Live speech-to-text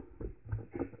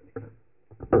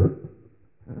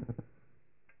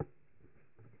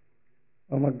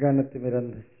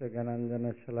अमज्ञानतिमिरन्धस्य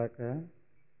ज्ञानाञ्जनशलाकया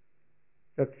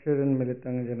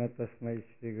चक्षुरुन्मिलितं येन तस्मै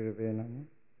श्रीगुरुवे नमः।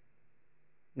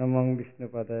 नमो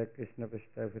विष्णुपादाय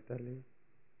कृष्णपृष्ठाय भूतले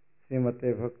श्रीमते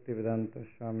भक्तिवेदान्त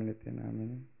स्वामिनिति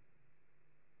नामिने।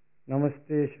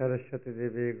 नमस्ते सरस्वती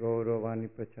देवी गौरवाणी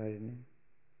प्रचारिणे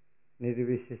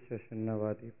निर्विशेष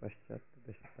शून्यवादी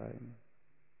पश्चात्देशतारिणे।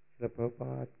 श्रील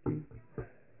प्रभुपाद की,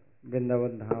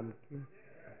 वृंदावन धाम की।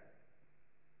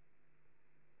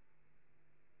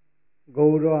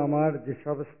 गौर आमार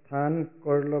जेसब स्थान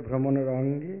करल भ्रमणेर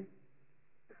अंगे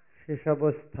सेसब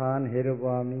स्थान हेरब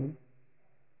आमी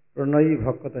प्रणयी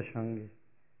भक्तों संगे।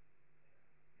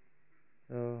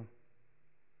 तो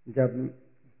जब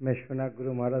मैं सुना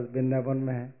गुरु महाराज वृंदावन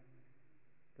में है,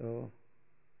 तो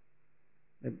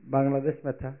बांग्लादेश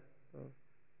में था, तो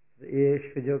ये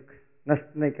सुयोग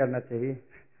नष्ट नहीं करना चाहिए,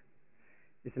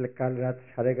 इसलिए कल रात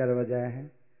 11:30 बजे आए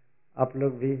हैं। आप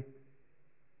लोग भी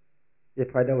ये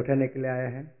फायदा उठाने के लिए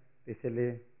आए हैं,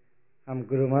 इसलिए हम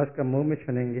गुरु महाराज का मुंह में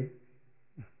सुनेंगे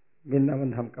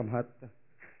वृंदावन धाम का महत्व।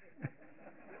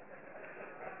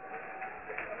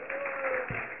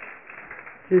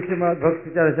 श्रीमद् भक्ति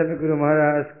चारु गुरु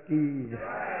महाराज की,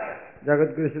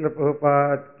 जगत गुरु श्रील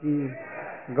प्रभुपाद की,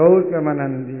 गौर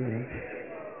Premanandi.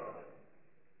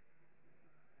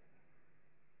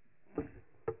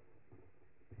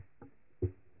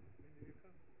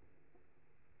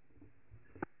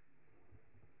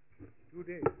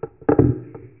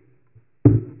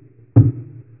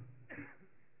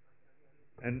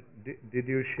 And did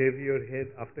you shave your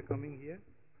head after coming here?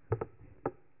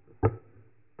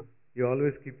 You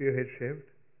always keep your head shaved?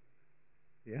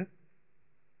 Yeah?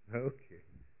 Okay.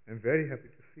 I'm very happy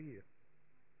to see you.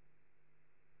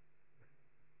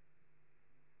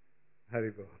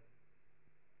 Haribo.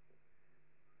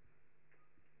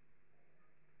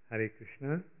 Hare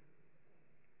Krishna.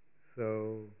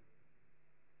 So,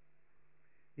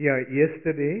 yeah,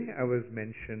 yesterday I was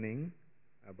mentioning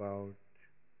about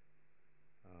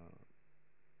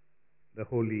the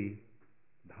holy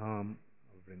dham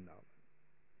of Vrindavan.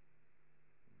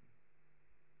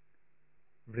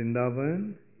 Vrindavan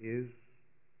is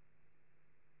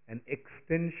an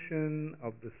extension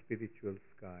of the spiritual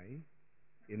sky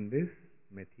in this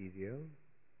material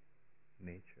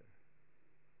nature.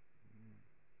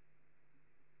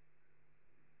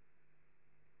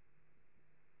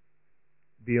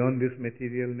 Beyond this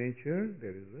material nature,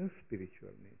 there is a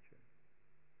spiritual nature.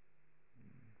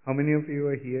 How many of you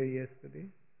were here yesterday?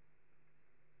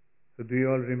 So do you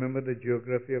all remember the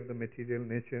geography of the material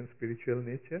nature and spiritual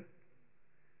nature?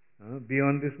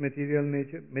 Beyond this material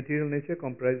nature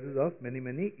comprises of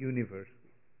many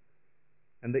universes.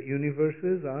 And the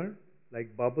universes are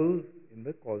like bubbles in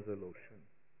the causal ocean.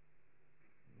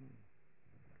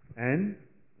 And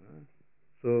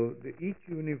so each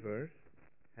universe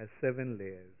has 7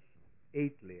 layers,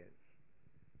 8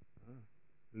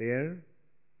 layers.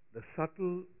 The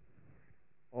subtle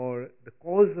or the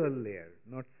causal layer,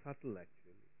 not subtle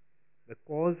actually, the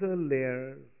causal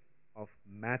layers of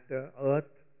matter, earth,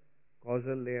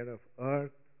 causal layer of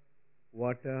earth,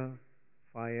 water,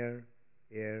 fire,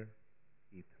 air,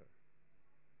 ether.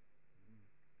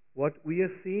 What we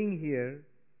are seeing here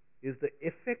is the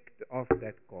effect of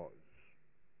that cause.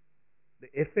 The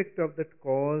effect of that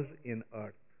cause in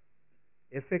earth.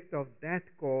 Effect of that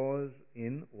cause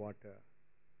in water,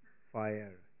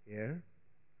 fire, air,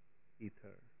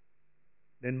 ether.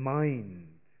 Then mind,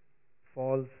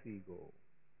 false ego.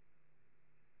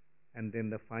 And then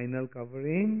the final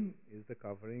covering is the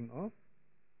covering of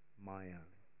Maya.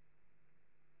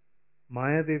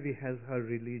 Maya Devi has her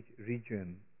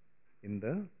region in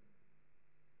the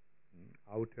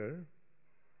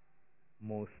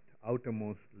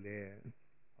outermost layer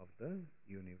of the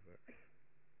universe.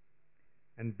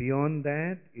 And beyond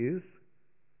that is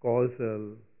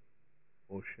causal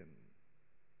ocean.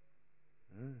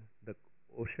 The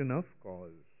ocean of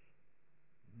cause.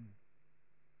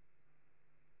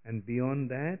 And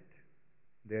beyond that,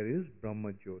 there is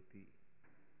Brahma Jyoti.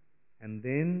 And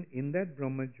then in that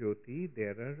Brahma Jyoti,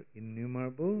 there are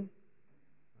innumerable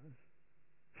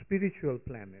spiritual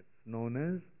planets known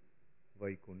as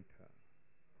Vaikuntha.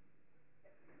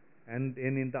 And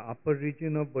then in the upper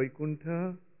region of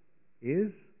Vaikuntha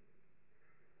is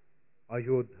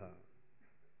Ayodhya.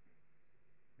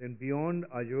 Then beyond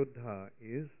Ayodhya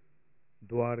is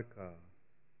Dwarka.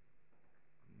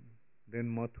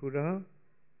 Then Mathura.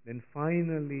 Then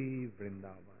finally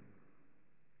Vrindavan.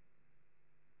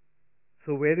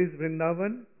 So where is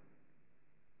Vrindavan?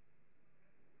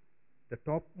 The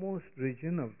topmost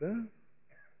region of the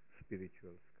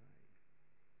spiritual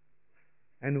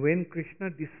sky. And when Krishna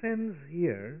descends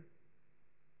here,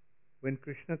 when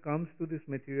Krishna comes to this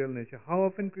material nature, how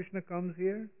often Krishna comes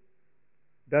here?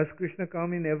 Does Krishna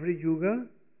come in every yuga?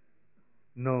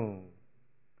 No.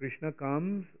 Krishna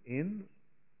comes in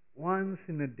once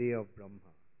in a day of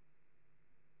Brahma.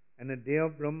 And a day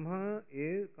of Brahma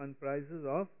comprises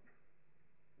of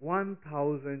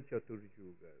 1000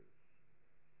 Chaturjugas.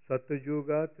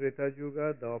 Satyuga, Treta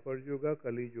Yuga, Dwapar Yuga,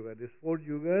 Kali Yuga. These 4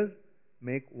 yugas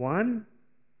make one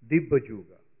Dibba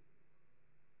Yuga.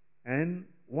 And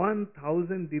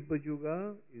 1000 Dibba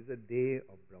Yuga is a day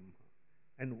of Brahma.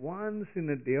 And once in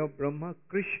a day of Brahma,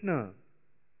 Krishna,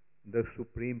 the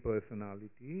Supreme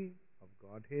Personality of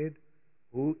Godhead,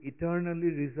 who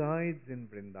eternally resides in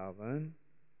Vrindavan,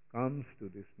 comes to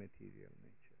this material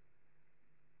nature.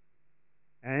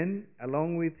 And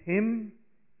along with him,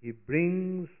 he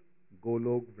brings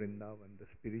Golok Vrindavan, the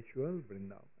spiritual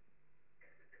Vrindavan.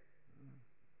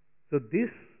 So this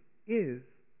is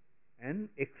an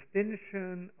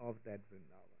extension of that Vrindavan.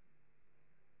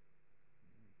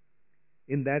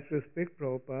 In that respect,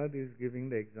 Prabhupada is giving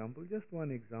the example, just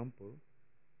one example.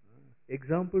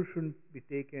 Example shouldn't be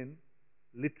taken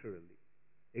literally.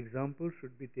 Example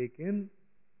should be taken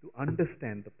to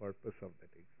understand the purpose of that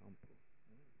example.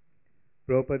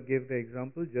 Prabhupada gave the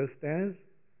example just as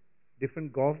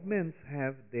different governments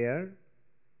have their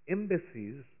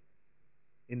embassies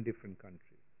in different countries.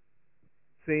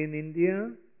 Say in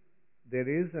India, there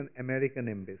is an American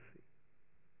embassy.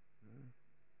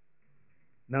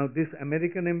 Now this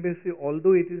American embassy,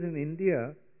 although it is in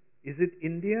India, is it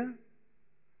India?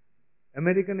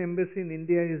 American embassy in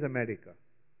India is America.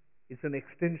 It's an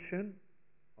extension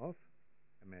of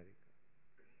America.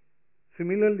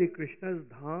 Similarly, Krishna's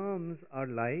dhams are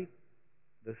like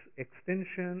the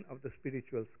extension of the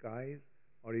spiritual skies,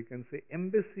 or you can say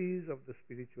embassies of the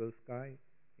spiritual sky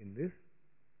in this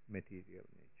material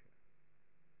nature.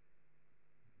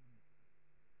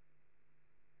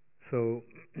 So,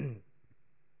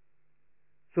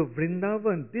 so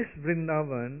Vrindavan, this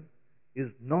Vrindavan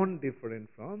is non-different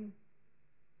from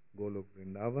Golok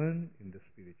Vrindavan in the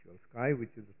spiritual sky,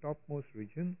 which is the topmost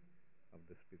region of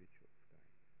the spiritual sky.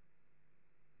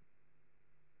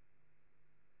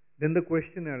 Then the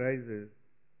question arises,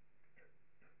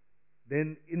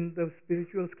 then in the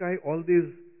spiritual sky, all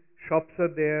these shops are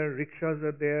there, rickshaws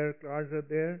are there, cars are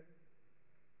there.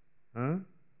 Huh?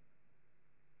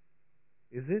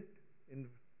 Is it?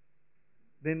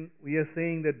 Then we are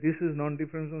saying that this is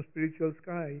non-different from spiritual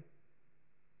sky.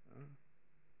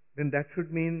 Then that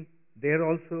should mean they're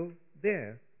also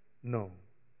there. No.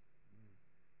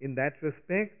 In that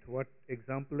respect, what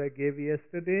example I gave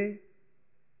yesterday,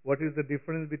 what is the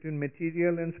difference between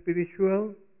material and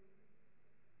spiritual?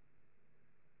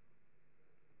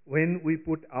 When we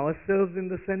put ourselves in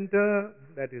the center,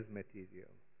 that is material.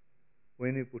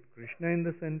 When we put Krishna in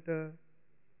the center,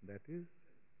 that is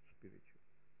spiritual.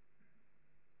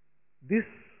 This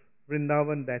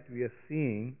Vrindavan that we are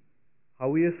seeing, how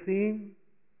we are seeing?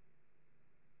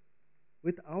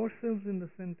 With ourselves in the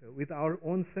center, with our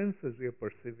own senses we are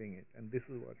perceiving it, and this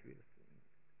is what we are seeing.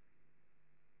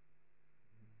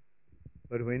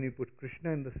 But when you put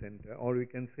Krishna in the center, or we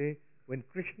can say, when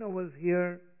Krishna was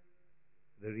here,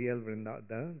 the real Vrindavan,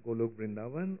 the Golok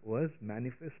Vrindavan was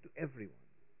manifest to everyone.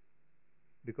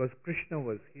 Because Krishna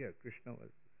was here, Krishna was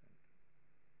the center.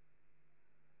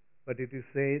 But it is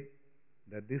said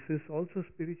that this is also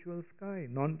spiritual sky,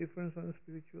 non-difference on the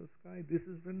spiritual sky. This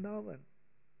is Vrindavan,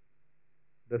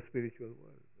 the spiritual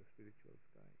world, the spiritual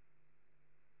sky.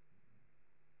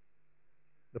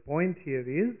 The point here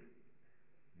is,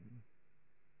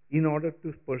 in order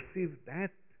to perceive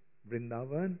that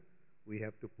Vrindavan, we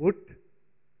have to put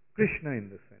Krishna in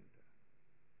the center.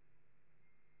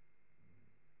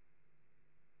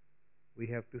 We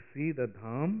have to see the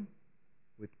dham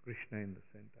with Krishna in the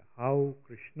center. How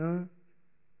Krishna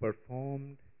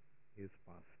performed his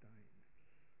pastimes.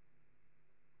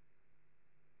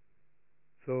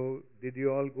 So, did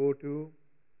you all go to,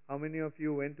 how many of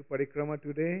you went to Parikrama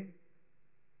today?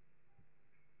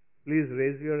 Please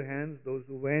raise your hands, those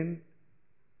who went.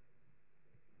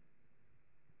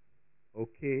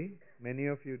 Okay, many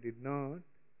of you did not.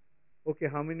 Okay,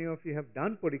 how many of you have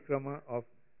done Parikrama of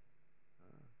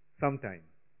sometime?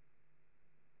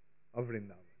 Of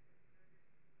Vrindavan?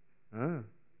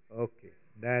 Okay,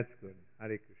 that's good.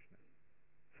 Hare Krishna.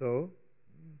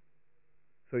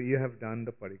 So you have done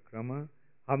the Parikrama.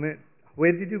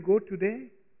 Where did you go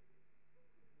today?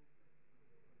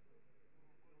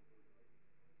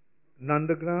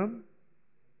 Nandagaon,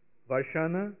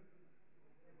 Barsana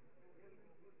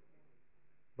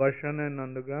and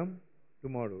Nandagaon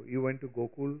tomorrow. You went to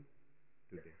Gokul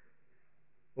today.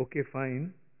 Okay,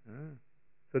 fine.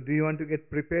 So do you want to get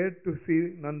prepared to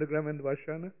see Nandagram and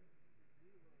Varshana?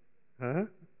 Huh?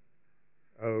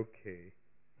 Okay.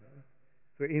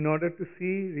 So in order to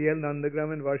see real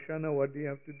Nandagram and Varshana, what do you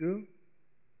have to do?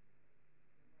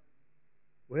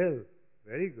 Well,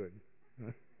 very good.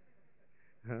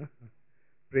 Huh?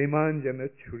 Premanjana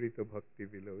Churita Bhakti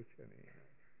Vilochane.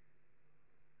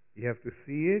 You have to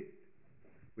see it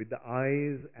with the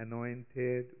eyes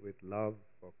anointed with love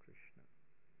for Krishna.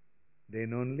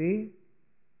 Then only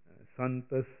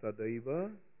Santas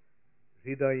Sadaiva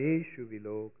Hridayeshu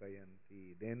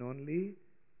Vilokayanti. Then only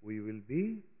we will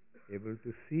be able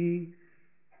to see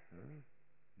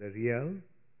the real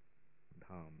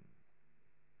Dham.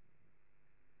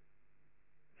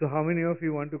 So how many of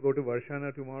you want to go to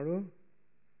Varshana tomorrow?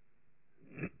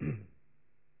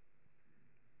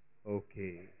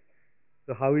 Okay.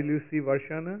 So how will you see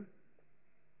Varshana?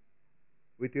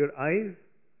 With your eyes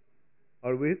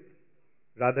or with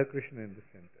Radha Krishna in the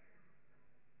center?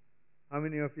 How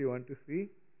many of you want to see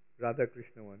Radha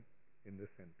Krishna one in the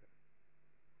center?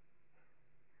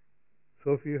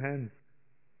 So few hands.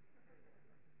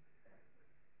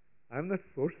 I'm not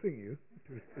forcing you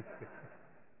to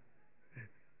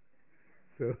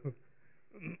so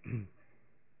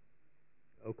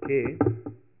okay.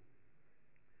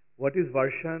 What is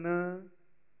Varshana?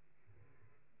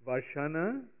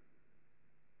 Varshana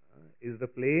is the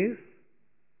place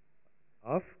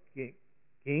of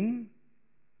King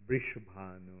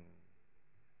Brishabhanu.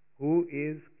 Who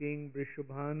is King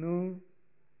Brishabhanu?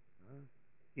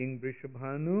 King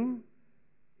Brishabhanu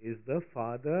is the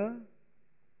father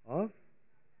of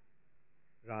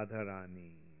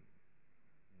Radharani.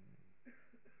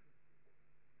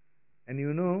 And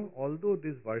you know, although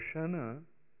this Varshana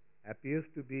appears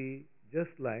to be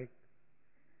just like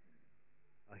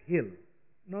a hill,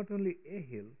 not only a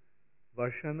hill,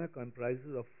 Varshana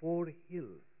comprises of 4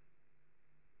 hills.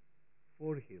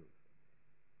 4 hills.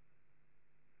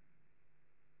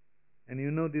 And you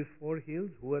know these 4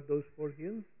 hills? Who are those 4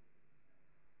 hills?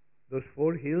 Those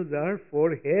 4 hills are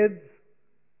 4 heads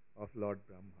of Lord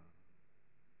Brahma.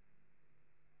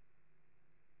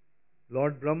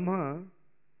 Lord Brahma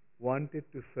wanted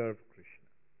to serve Krishna.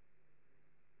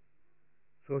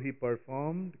 So he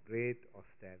performed great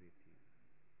austerities.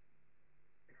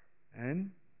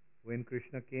 And when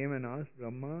Krishna came and asked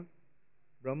Brahma,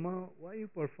 Brahma, why are you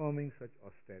performing such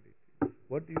austerities?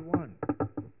 What do you want?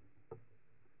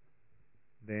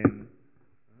 Then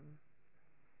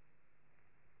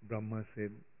Brahma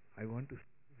said, I want to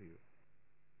serve you.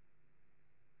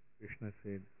 Krishna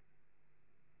said,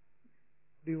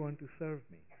 do you want to serve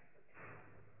me?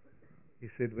 He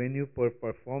said, when you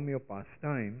perform your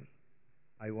pastimes,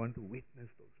 I want to witness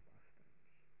those pastimes.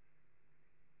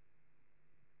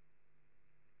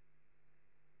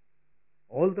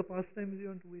 All the pastimes you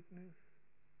want to witness?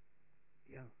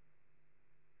 Yeah.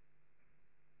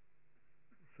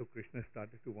 So Krishna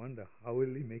started to wonder, how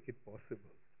will he make it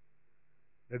possible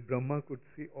that Brahma could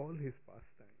see all his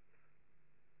pastimes?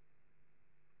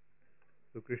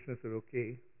 So Krishna said,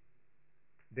 okay,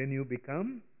 then you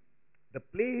become the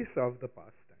place of the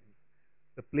pastimes,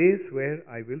 the place where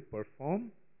I will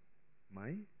perform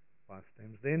my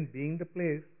pastimes. Then being the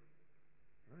place,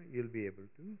 you'll be able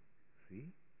to see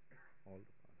all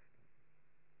the pastimes.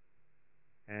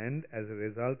 And as a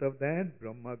result of that,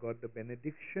 Brahma got the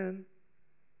benediction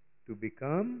to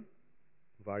become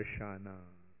Varshana.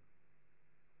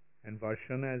 And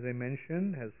Varshana, as I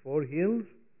mentioned, has 4 hills.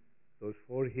 Those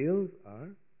 4 hills are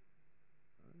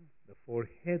the 4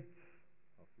 heads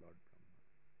of Lord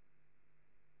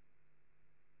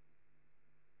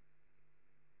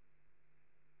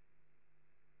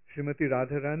Brahma. Srimati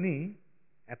Radharani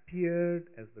appeared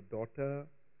as the daughter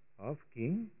of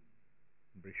King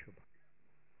Brishabha.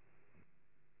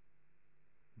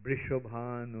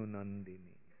 Brishabhanu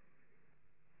Nandini.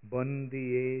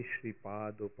 Bandiye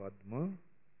Shripado Padma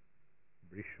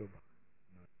Brishabha.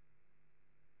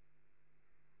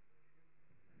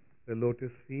 The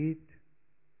lotus feet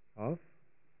of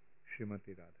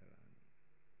Srimati Radharani,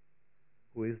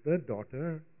 who is the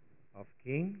daughter of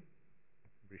King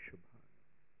Brishabhanu.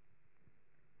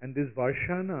 And this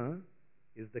Varshana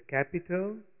is the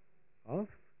capital of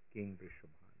King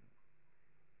Brishabhanu.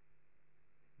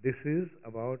 This is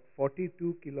about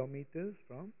 42 kilometers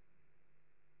from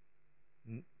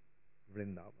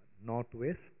Vrindavan,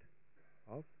 northwest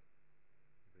of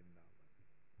Vrindavan.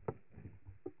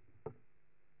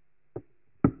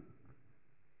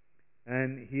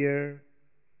 And here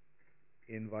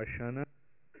in Varshana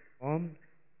performed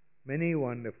many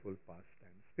wonderful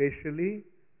pastimes, especially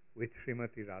with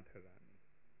Srimati Radharani.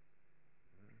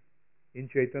 In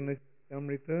Chaitanya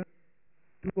Bhaktamrita,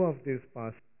 two of these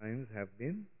pastimes have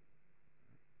been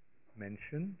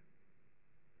mentioned.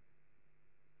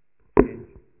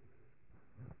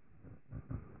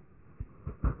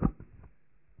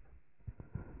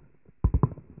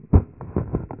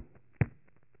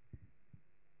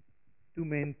 Two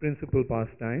main principal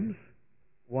pastimes.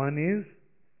 One is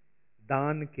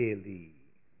Dan Keli.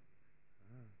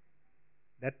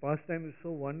 That pastime is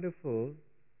so wonderful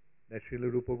that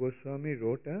Srila Rupa Goswami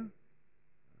wrote a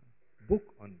book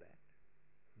on that.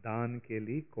 Dan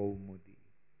Keli Kaumudi.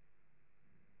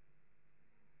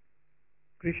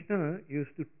 Krishna used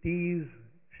to tease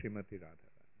Srimati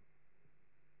Radharani.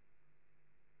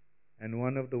 And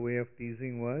one of the way of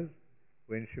teasing was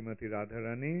when Srimati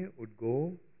Radharani would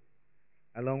go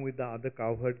along with the other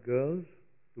cowherd girls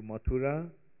to Mathura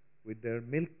with their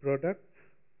milk products,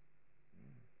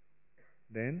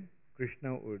 then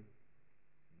Krishna would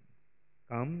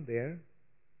come there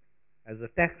as a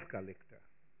tax collector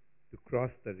to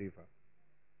cross the river.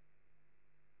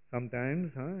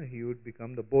 Sometimes he would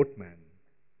become the boatman.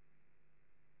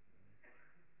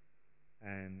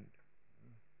 And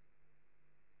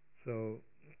so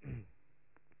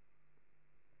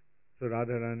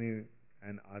Radharani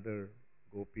and other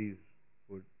gopis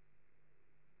would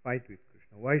fight with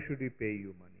Krishna. Why should he pay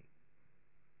you money?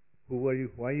 Who are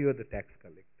you? Why you are the tax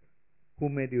collector? Who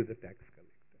made you the tax collector?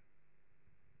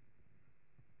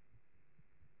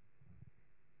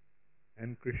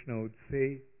 And Krishna would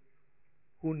say,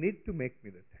 who need to make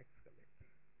me the tax collector?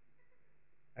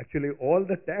 Actually, all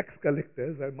the tax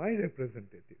collectors are my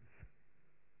representatives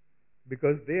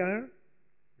because they are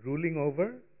ruling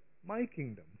over my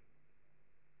kingdom.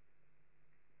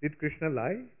 Did Krishna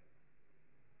lie?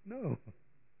 No.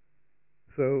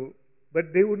 So,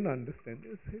 but they wouldn't understand. They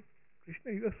would say,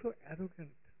 Krishna, you are so arrogant.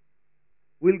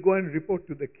 We'll go and report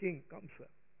to the king. Come, sir.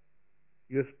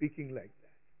 You are speaking like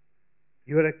that.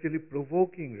 You are actually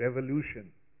provoking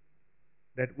revolution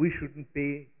that we shouldn't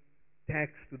pay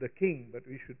tax to the king, but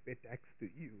we should pay tax to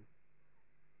you.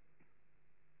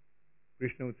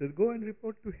 Krishna would say, go and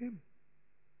report to him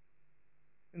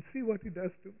and see what he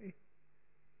does to me.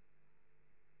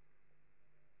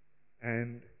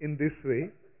 And in this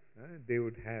way, they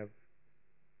would have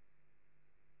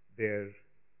their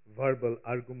verbal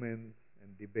arguments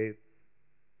and debates,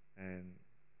 and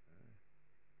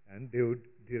they would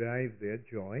derive their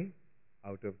joy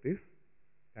out of this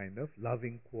kind of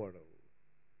loving quarrel.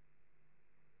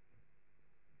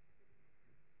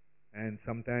 And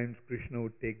sometimes Krishna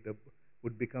would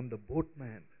become the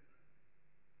boatman,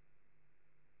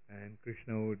 and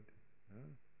Krishna would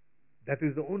that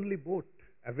is the only boat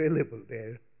available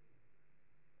there.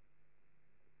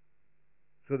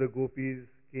 So the gopis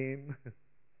came,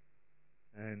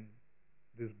 and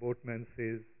this boatman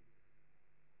says,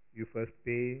 you first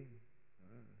pay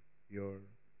your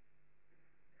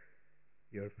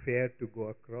fare to go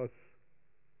across.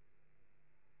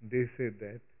 They said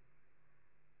that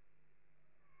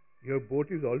your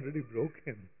boat is already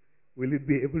broken. Will it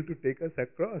be able to take us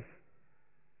across?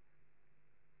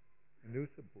 And there was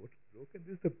a boat broken.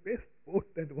 This is the best boat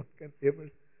that one can ever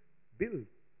build.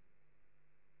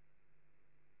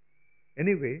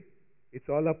 Anyway, it's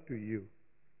all up to you.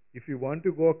 If you want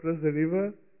to go across the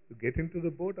river, you get into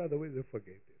the boat, otherwise you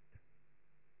forget it.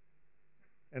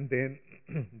 And then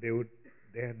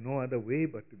they had no other way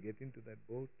but to get into that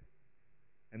boat.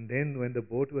 And then when the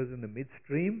boat was in the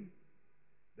midstream,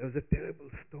 there was a terrible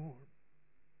storm.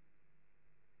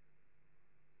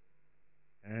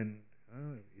 And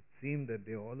it seemed that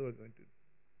they all were going to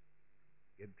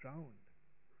get drowned.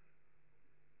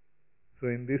 So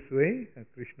in this way,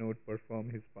 Krishna would perform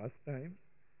his pastimes,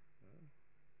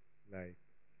 like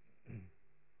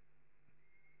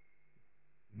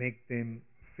make them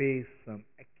face some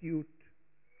acute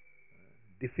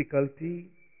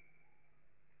difficulty,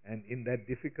 and in that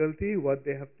difficulty, what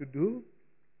they have to do,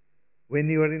 when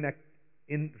you are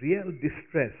in real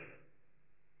distress,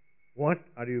 what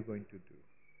are you going to do?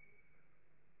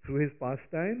 Through his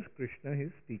pastimes, Krishna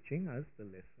is teaching us the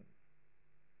lesson.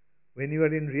 When you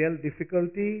are in real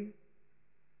difficulty,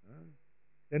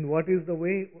 then what is the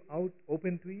way out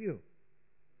open to you?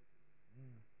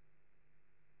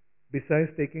 Besides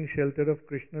taking shelter of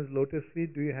Krishna's lotus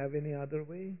feet, do you have any other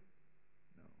way?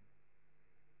 No.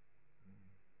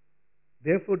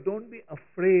 Therefore, don't be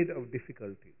afraid of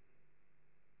difficulties.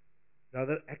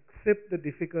 Rather, accept the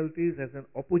difficulties as an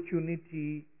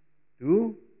opportunity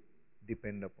to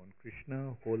depend upon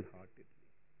Krishna wholeheartedly.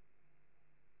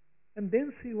 And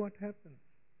then see what happens.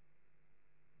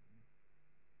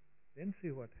 Then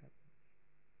see what happens.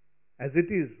 As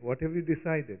it is, what have you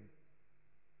decided?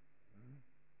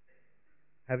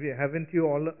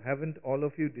 Haven't all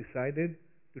of you decided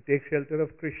to take shelter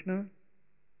of Krishna?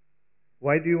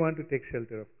 Why do you want to take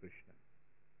shelter of Krishna?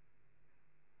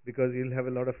 Because you'll have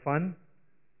a lot of fun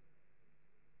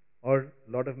or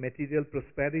a lot of material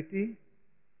prosperity?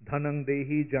 Dhanam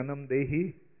dehi, janam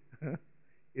dehi.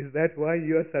 Is that why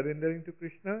you are surrendering to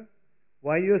Krishna?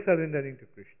 Why you are surrendering to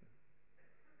Krishna?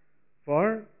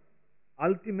 For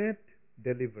ultimate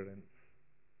deliverance.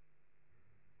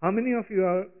 How many of you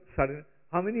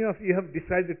have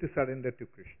decided to surrender to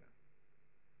Krishna?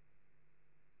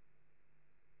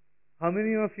 How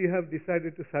many of you have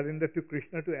decided to surrender to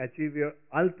Krishna to achieve your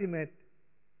ultimate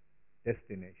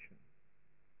destination?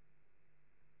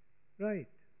 Right.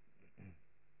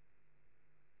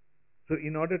 So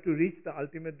in order to reach the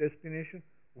ultimate destination,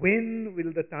 when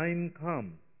will the time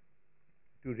come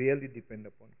to really depend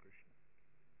upon Krishna?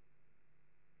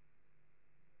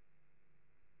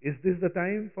 Is this the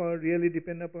time for really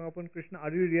depending upon Krishna?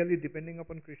 Are you really depending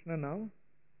upon Krishna now?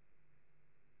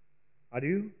 Are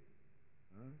you?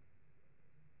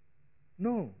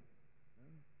 No.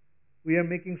 We are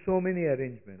making so many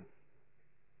arrangements.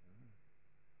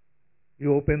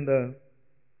 You open the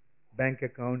bank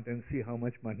account and see how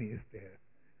much money is there.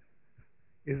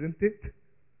 Isn't it?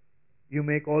 You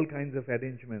make all kinds of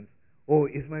arrangements. Oh,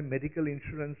 is my medical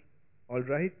insurance all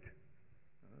right?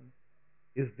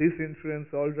 Is this insurance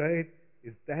all right?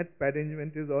 Is that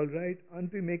arrangement is all right?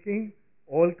 Aren't we making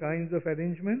all kinds of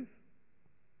arrangements?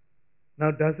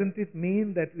 Now, doesn't it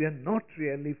mean that we are not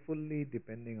really fully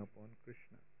depending upon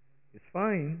Krishna? It's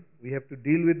fine. We have to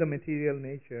deal with the material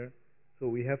nature, so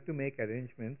we have to make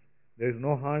arrangements. There is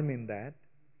no harm in that.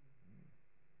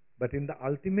 But in the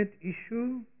ultimate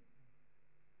issue,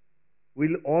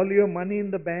 will all your money in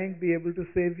the bank be able to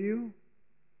save you?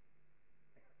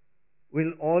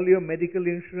 Will all your medical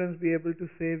insurance be able to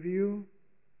save you?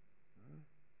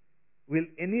 Will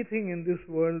anything in this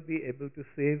world be able to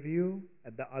save you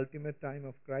at the ultimate time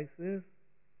of crisis?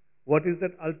 What is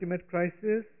that ultimate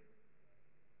crisis?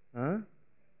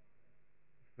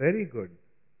 Very good.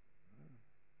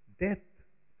 Death.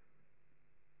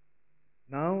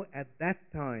 Now, at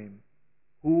that time,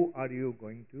 who are you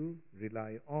going to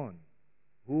rely on?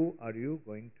 Who are you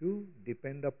going to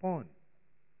depend upon?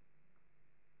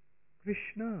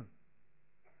 Krishna.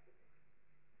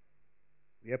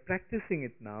 We are practicing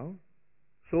it now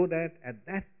so that at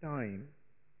that time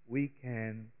we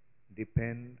can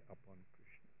depend upon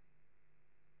Krishna.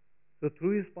 So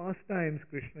through his pastimes,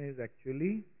 Krishna is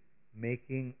actually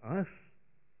making us,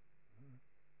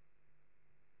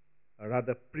 or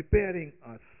rather preparing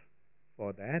us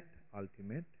for that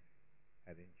ultimate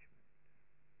arrangement.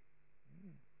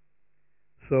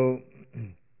 So,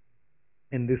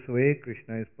 in this way,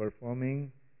 Krishna is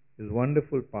performing his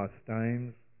wonderful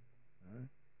pastimes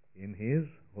in his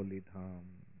holy dham.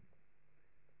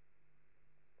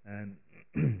 And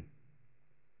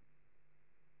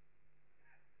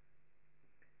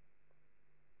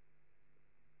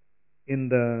in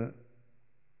the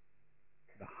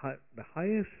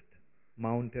highest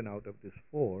mountain out of these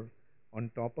four, on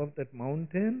top of that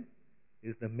mountain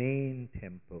is the main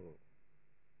temple.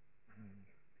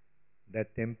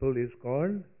 That temple is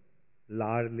called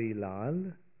Larli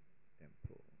Lal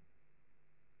Temple.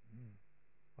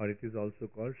 Or it is also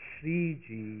called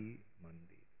Shriji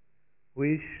Mandir. Who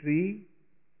is Shri?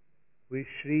 Who is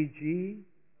Shriji?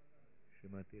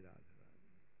 Srimati Radharani.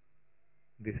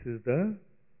 This is the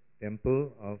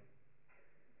temple of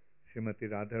Srimati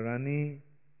Radharani,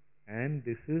 and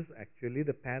this is actually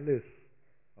the palace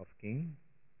of King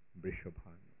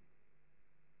Vrishabhanu.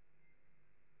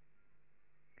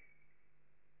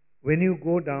 When you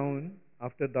go down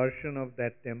after darshan of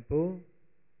that temple,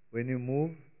 when you move,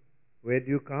 where do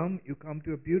you come? You come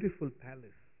to a beautiful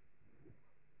palace.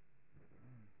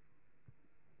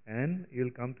 And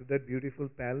you'll come to that beautiful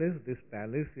palace. This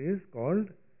palace is called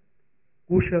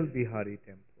Kushal Bihari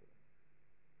Temple.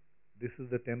 This is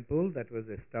the temple that was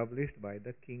established by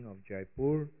the king of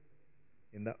Jaipur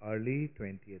in the early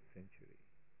 20th century.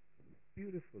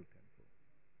 Beautiful temple.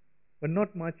 But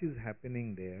not much is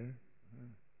happening there.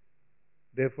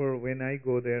 Therefore, when I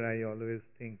go there, I always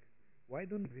think, why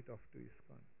don't we give it off to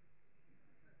ISKCON?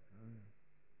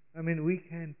 I mean, we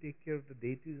can take care of the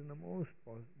deities in the most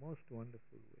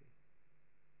wonderful way.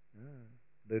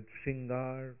 The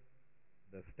Shringar,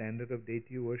 the standard of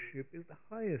deity worship is the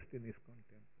highest in ISKCON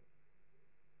temple.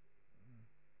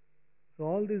 So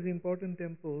all these important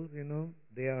temples,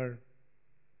 they are,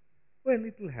 well,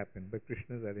 it will happen. By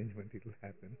Krishna's arrangement, it will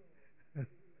happen.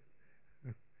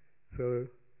 So,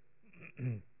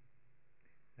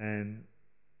 and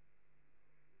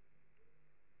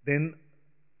then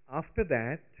after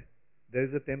that, there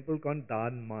is a temple called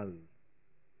Danmal.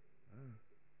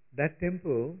 That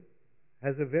temple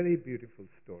has a very beautiful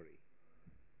story.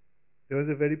 There was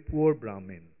a very poor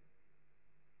Brahmin.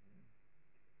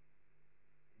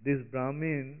 This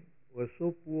Brahmin was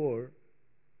so poor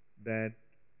that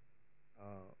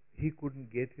he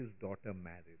couldn't get his daughter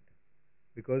married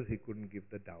because he couldn't give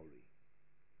the dowry.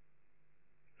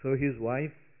 So his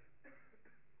wife,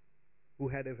 who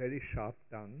had a very sharp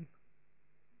tongue,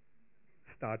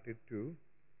 started to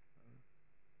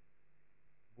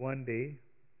one day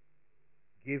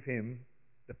give him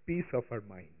the peace of her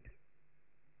mind.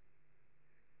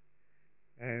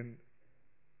 And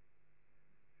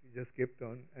she just kept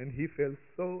on, and he felt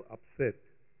so upset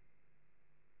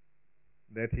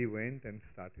that he went and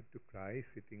started to cry,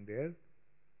 sitting there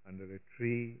under a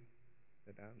tree,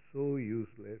 that I'm so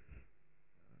useless.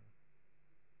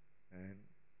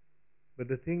 But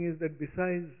the thing is that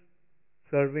besides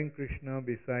serving Krishna,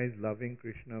 besides loving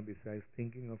Krishna, besides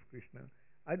thinking of Krishna,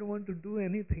 I don't want to do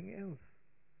anything else.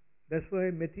 That's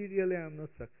why materially I'm not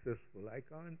successful. I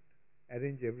can't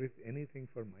arrange anything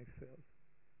for myself.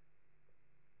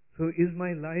 So is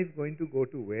my life going to go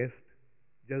to waste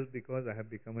just because I have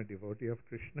become a devotee of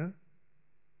Krishna?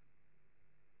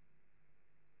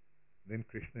 Then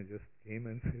Krishna just came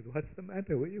and said, what's the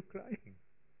matter? Why are you crying?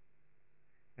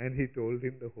 And he told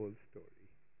him the whole story.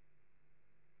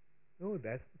 No,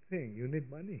 that's the thing. You need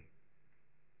money.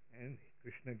 And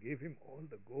Krishna gave him all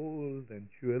the gold and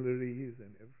jewelries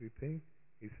and everything.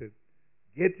 He said,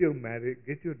 get your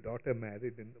daughter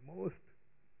married in the most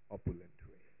opulent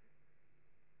way.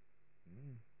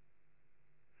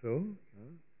 So,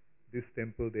 this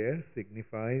temple there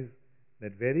signifies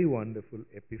that very wonderful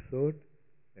episode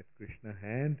that Krishna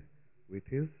had with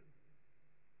his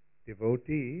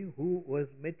devotee who was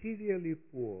materially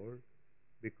poor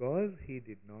because he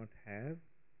did not have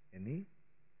any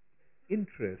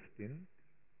interest in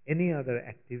any other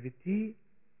activity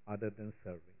other than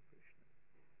serving Krishna.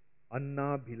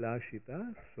 Anna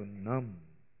bhilashita sunnam.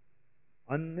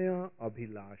 Anya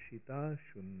abhilashita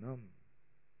shunnam.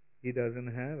 He doesn't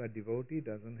have, a devotee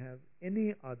doesn't have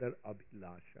any other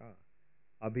abhilasha.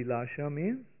 Abhilasha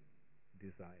means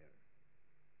desire.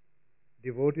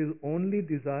 Devotee's only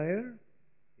desire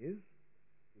is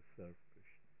to serve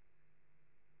Krishna.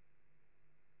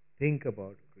 Think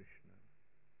about Krishna.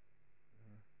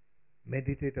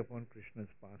 Meditate upon Krishna's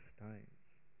pastimes.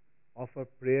 Offer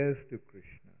prayers to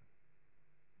Krishna.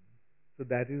 So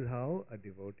that is how a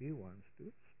devotee wants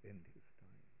to spend his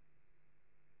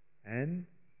time. And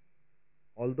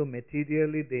although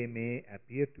materially they may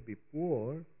appear to be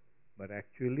poor, but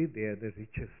actually they are the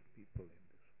richest people in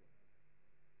this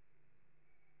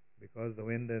world. Because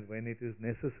when it is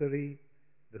necessary,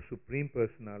 the Supreme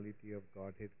Personality of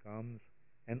Godhead comes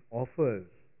and offers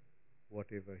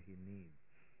whatever he needs.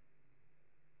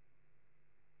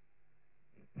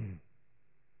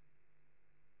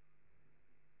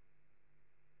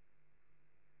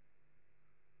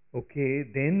 Okay,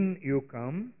 then you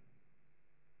come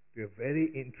to a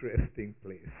very interesting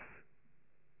place.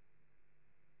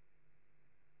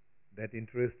 That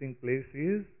interesting place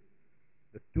is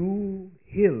the two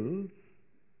hills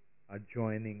are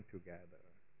joining together.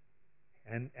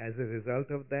 And as a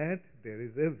result of that, there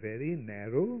is a very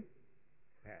narrow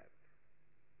path.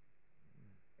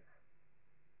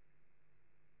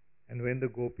 And when the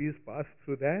gopis pass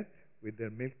through that with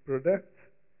their milk products,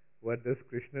 what does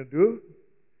Krishna do?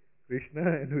 Krishna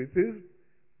and with his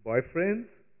boyfriends,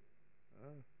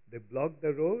 they block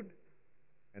the road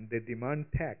and they demand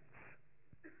tax.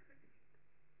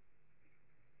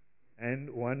 And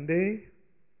one day,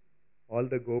 all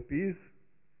the gopis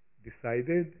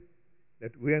decided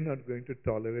that we are not going to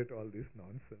tolerate all this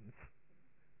nonsense.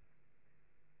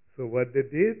 So what they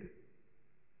did,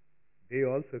 they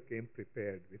also came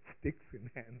prepared with sticks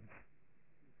in hands.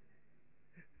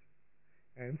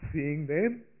 And seeing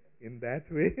them in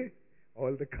that way,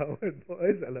 all the cowherd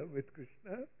boys along with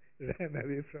Krishna ran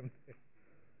away from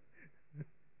them.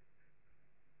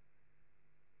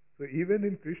 So even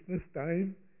in Krishna's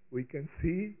time, we can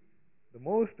see the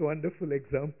most wonderful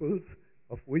examples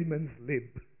of women's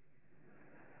lib.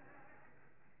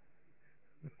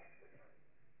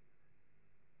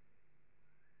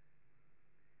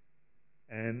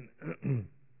 And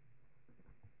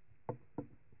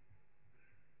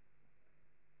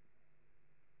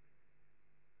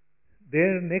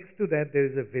there, next to that, there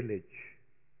is a village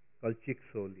called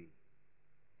Chiksoli.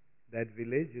 That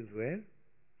village is where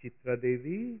Chitra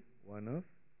Devi, one of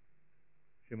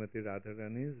Srimati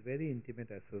Radharani's very intimate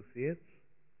associates,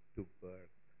 took birth.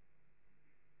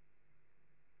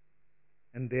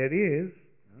 And there is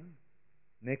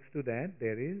next to that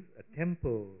there is a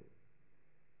temple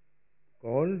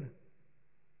called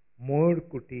Mayur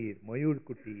Kutir.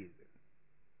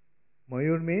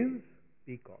 Mayur means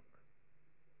peacock.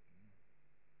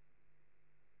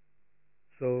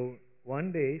 So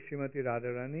one day Srimati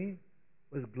Radharani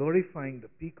was glorifying the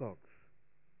peacocks.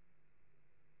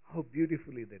 How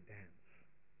beautifully they dance.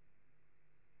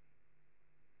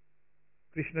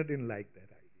 Krishna didn't like that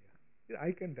idea.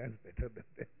 I can dance better than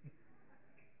them.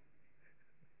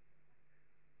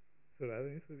 So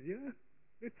Radharani said, yeah,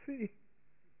 let's see.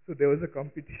 So there was a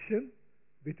competition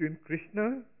between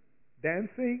Krishna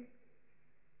dancing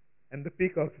and the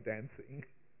peacocks dancing.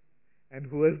 And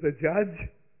who was the judge?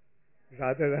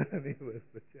 Radharani was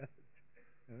the judge.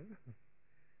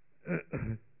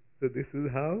 So this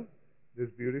is how this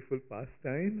beautiful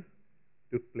pastimes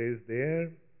took place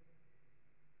there.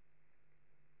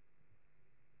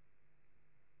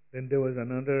 Then there was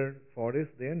another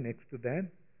forest there next to that,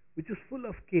 which is full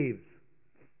of caves.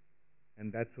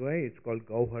 And that's why it's called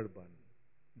Govardhan.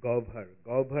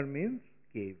 Govardhan means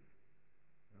cave.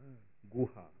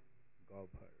 Guha.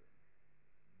 Govardhan.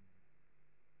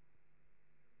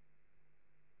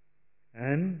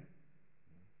 And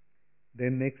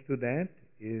then next to that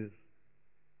is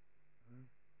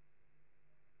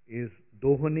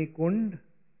Dohani Kund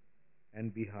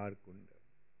and Bihar Kunda.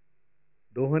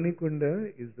 Dohani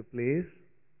Kunda is the place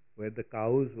where the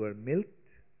cows were milked,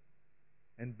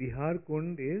 and Bihar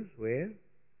Kund is where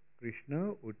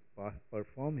Krishna would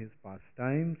perform his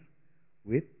pastimes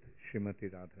with Srimati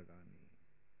Radharani.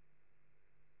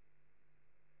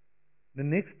 Then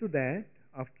next to that,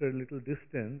 after a little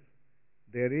distance,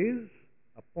 there is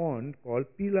a pond called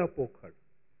Pila Pokhar.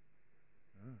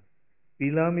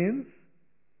 Pila means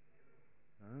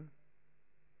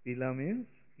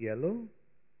yellow,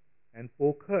 and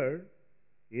Pokhar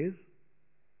is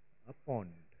a pond.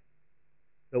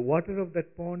 The water of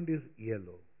that pond is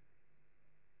yellow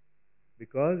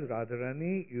because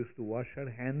Radharani used to wash her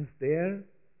hands there,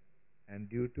 and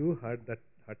due to her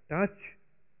touch,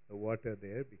 the water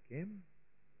there became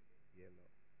yellow.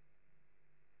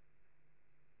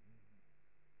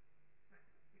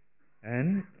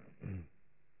 And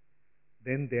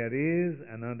then there is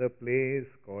another place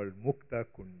called Mukta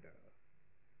Kunda.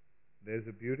 There's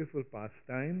a beautiful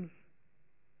pastimes.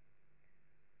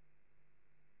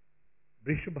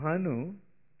 Brishabhanu,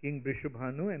 King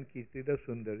Brishabhanu and Kirtida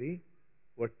Sundari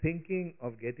were thinking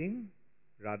of getting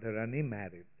Radharani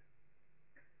married.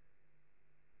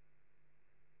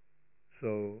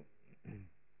 So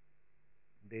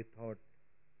they thought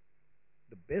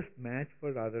the best match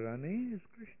for Radharani is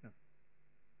Krishna.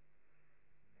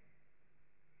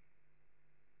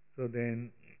 So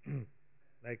then,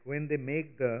 like when they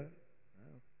make the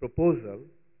proposal,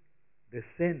 they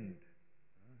send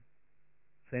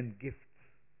gifts,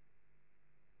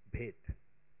 bhet.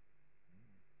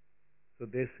 So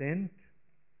they sent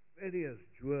various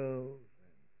jewels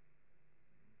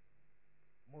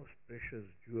and most precious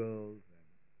jewels and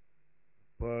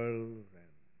pearls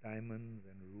and diamonds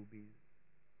and rubies,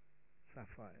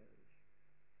 sapphires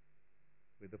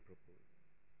with a proposal.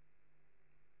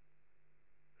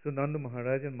 So Nanda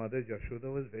Maharaj and Mother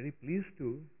Yashoda was very pleased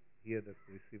to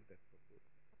receive that proposal.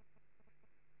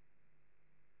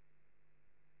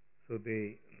 So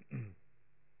they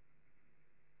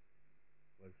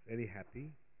was very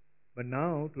happy. But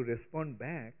now to respond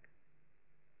back,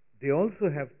 they also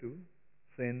have to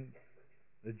send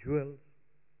the jewels,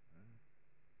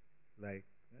 like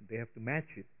they have to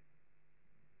match it.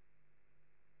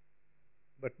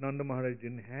 But Nanda Maharaj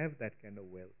didn't have that kind of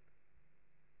wealth.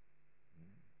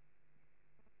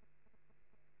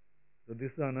 So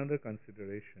this is another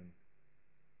consideration.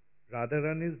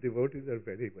 Radharani's devotees are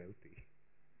very wealthy.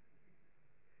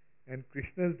 And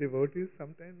Krishna's devotees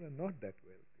sometimes are not that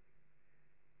wealthy.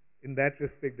 In that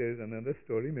respect, there is another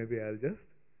story. Maybe I'll just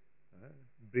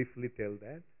briefly tell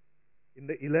that. In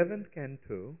the 11th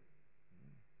canto,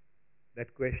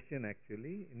 that question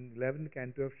actually, in 11th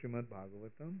canto of Srimad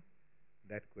Bhagavatam,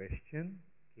 that question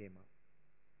came up.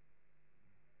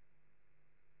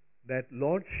 That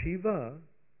Lord Shiva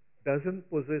doesn't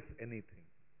possess anything.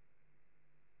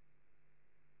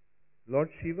 Lord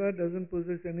Shiva doesn't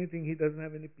possess anything. He doesn't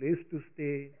have any place to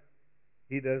stay.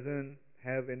 He doesn't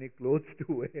have any clothes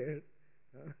to wear.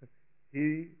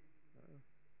 He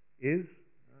is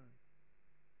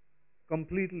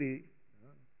completely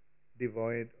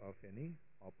devoid of any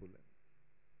opulence.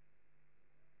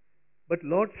 But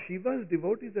Lord Shiva's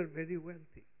devotees are very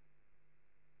wealthy.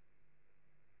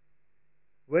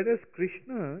 Whereas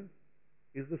Krishna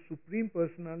is the Supreme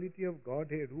Personality of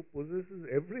Godhead who possesses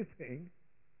everything,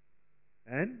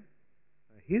 and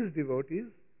his devotees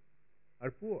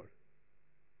are poor.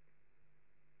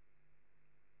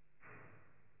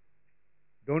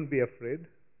 Don't be afraid.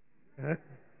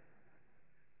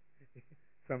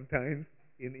 Sometimes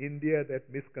in India that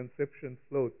misconception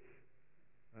floats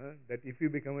that if you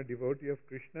become a devotee of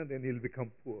Krishna, then he'll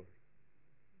become poor.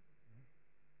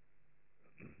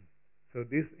 So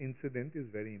this incident is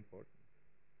very important.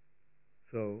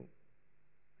 So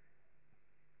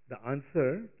the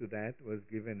answer to that was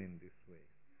given in this way,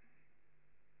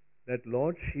 that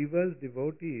Lord Shiva's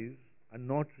devotees are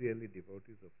not really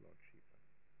devotees of Lord Shiva.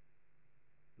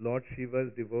 Lord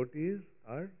Shiva's devotees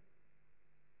are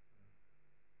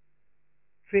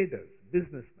traders,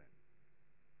 businessmen.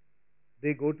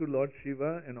 They go to Lord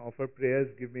Shiva and offer prayers,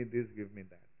 give me this, give me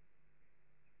that.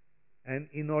 And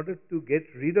in order to get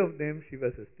rid of them,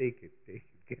 Shiva says, take it,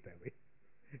 get away,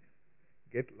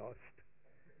 get lost.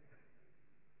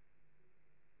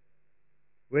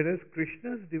 Whereas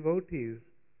Krishna's devotees,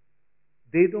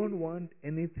 they don't want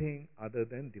anything other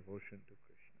than devotion to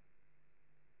Krishna.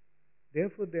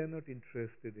 Therefore, they are not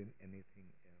interested in anything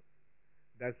else.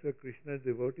 That's why Krishna's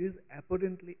devotees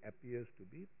apparently appears to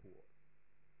be poor.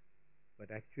 But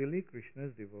actually,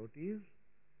 Krishna's devotees,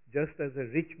 just as a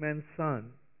rich man's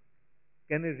son,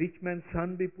 can a rich man's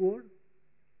son be poor?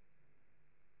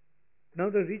 Now,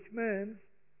 the rich man,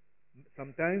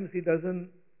 sometimes he doesn't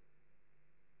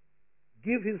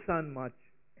give his son much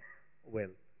wealth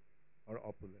or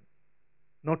opulence,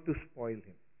 not to spoil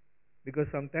him. Because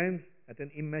sometimes at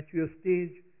an immature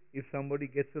stage, if somebody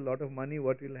gets a lot of money,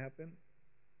 what will happen?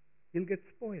 He'll get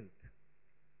spoiled.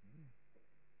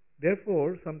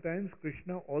 Therefore, sometimes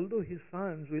Krishna, although his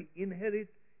sons will inherit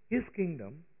his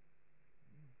kingdom,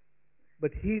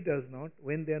 but he does not,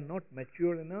 when they are not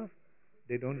mature enough,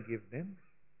 they don't give them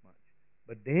much.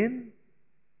 But then,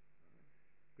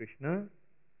 Krishna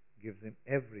gives him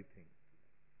everything.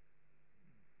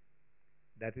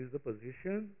 That is the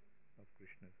position of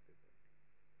Krishna's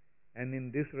devotee. And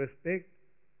in this respect,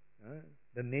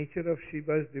 the nature of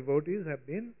Shiva's devotees have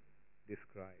been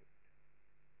described.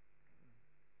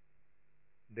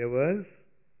 There was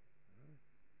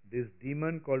this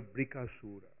demon called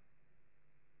Brikasura.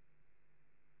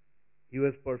 He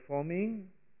was performing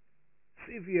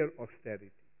severe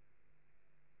austerity.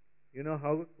 You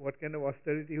know what kind of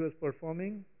austerity he was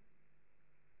performing?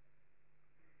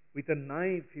 With a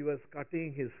knife he was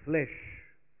cutting his flesh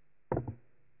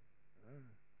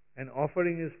and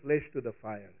offering his flesh to the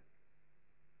fire.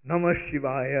 Namah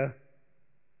Shivaya,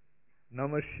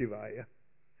 Namah Shivaya.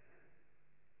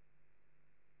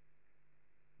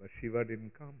 But Shiva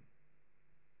didn't come.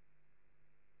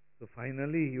 So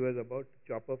finally he was about to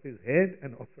chop off his head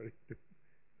and offer it to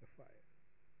the fire.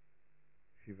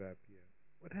 Shiva appeared.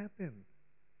 What happened?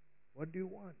 What do you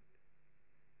want?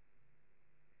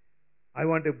 I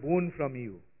want a boon from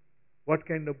you. What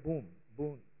kind of boon?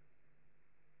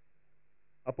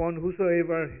 Upon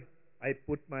whosoever I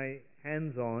put my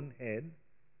hands on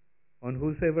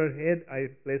whosoever head I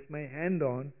place my hand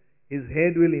on, his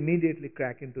head will immediately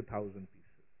crack into 1,000 pieces.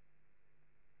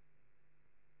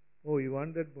 Oh, you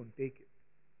want that boon? Take it.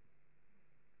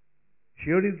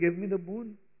 Sure you gave me the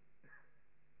boon?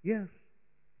 Yes.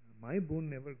 My boon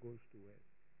never goes to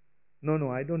waste.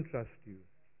 No, I don't trust you.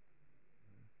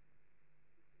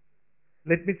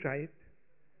 Let me try it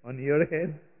on your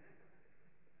head.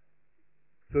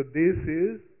 So this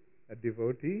is a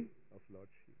devotee of Lord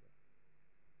Shiva.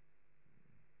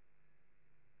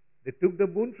 They took the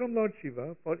boon from Lord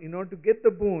Shiva. In order to get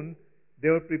the boon, they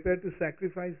were prepared to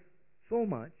sacrifice so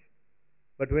much.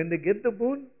 But when they get the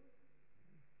boon,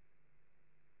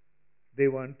 they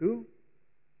want to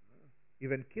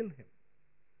even kill him.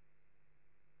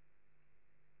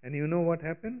 And you know what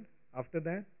happened after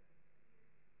that?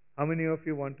 How many of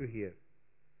you want to hear?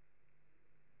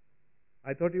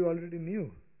 I thought you already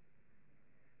knew.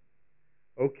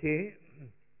 Okay.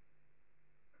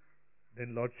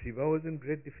 Then Lord Shiva was in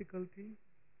great difficulty.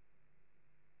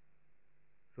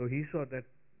 So he saw that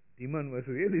demon was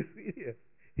really serious.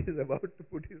 He is about to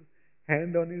put his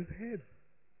hand on his head.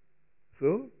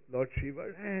 So Lord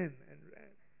Shiva ran and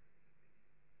ran.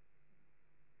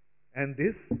 And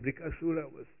this Brikasura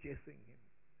was chasing him.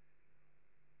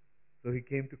 So he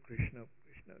came to Krishna.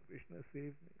 Krishna,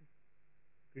 save me.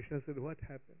 Krishna said, what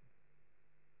happened?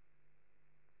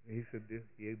 He said this.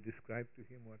 He described to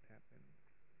him what happened.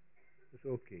 It's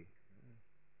okay.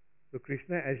 So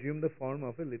Krishna assumed the form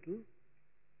of a little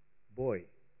boy.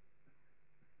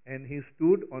 And he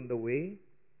stood on the way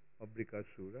of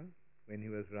Brikasura when he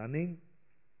was running.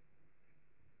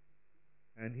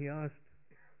 And he asked,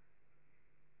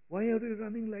 why are you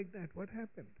running like that? What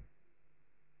happened?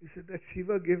 He said that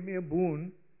Shiva gave me a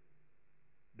boon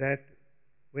that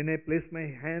when I placed my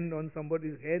hand on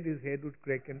somebody's head, his head would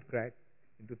crack and crack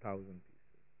into 1,000 pieces.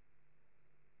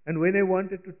 And when I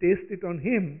wanted to taste it on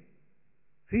him,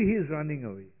 see, he is running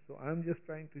away. So I'm just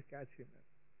trying to catch him and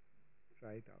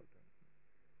try it out.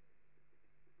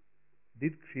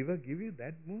 Did Shiva give you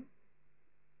that boon?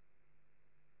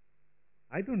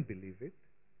 I don't believe it.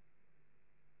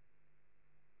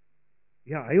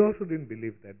 Yeah, I also didn't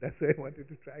believe that. That's why I wanted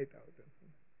to try it out.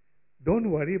 Don't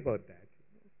worry about that.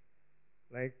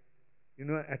 Like,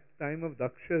 at the time of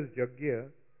Daksha's Yajna,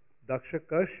 Daksha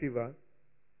cursed Shiva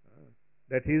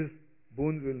that his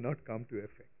boons will not come to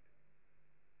effect.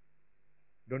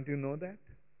 Don't you know that?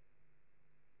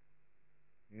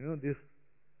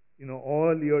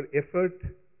 All your effort,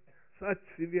 such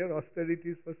severe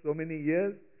austerities for so many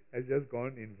years has just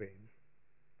gone in vain,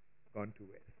 gone to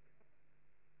waste.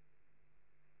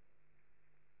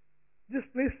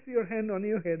 Just place your hand on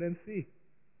your head and see.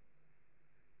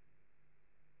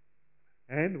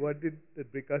 And what did the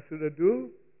Brikasura do?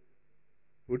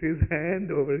 Put his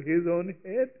hand over his own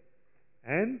head,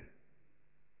 and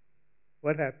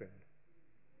what happened?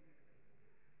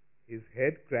 His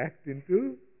head cracked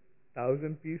into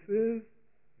 1,000 pieces,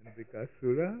 and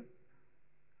Brikasura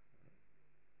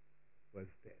was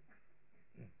dead.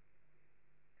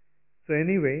 So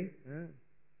anyway,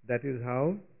 that is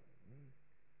how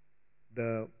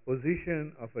the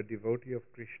position of a devotee of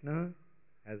Krishna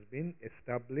has been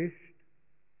established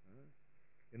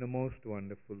in a most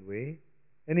wonderful way.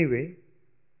 Anyway,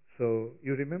 so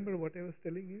you remember what I was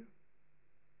telling you?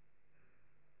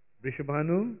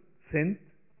 Vrishabhanu sent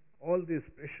all these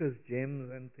precious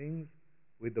gems and things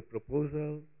with the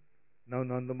proposal. Now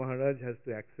Nanda Maharaj has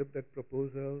to accept that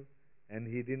proposal, and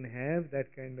he didn't have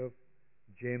that kind of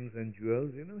gems and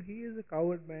jewels. He is a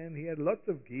coward man. He had lots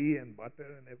of ghee and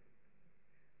butter and everything.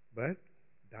 But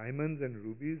diamonds and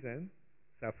rubies and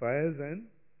sapphires and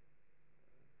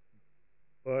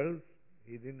pearls,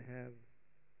 he didn't have.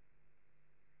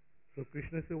 So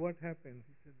Krishna said, what happened?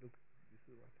 He said, look, this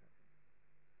is what happened.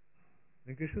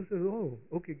 And Krishna says, oh,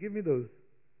 okay, give me those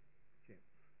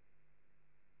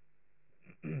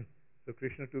gems. So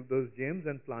Krishna took those gems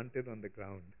and planted on the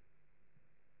ground.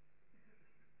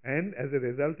 And as a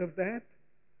result of that,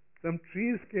 some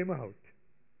trees came out.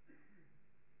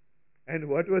 And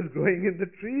what was growing in the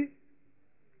tree?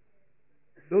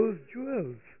 Those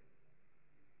jewels.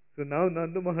 So now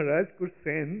Nanda Maharaj could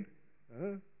send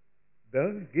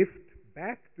the gift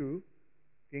back to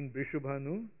King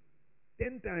Vrishabhanu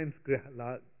 10 times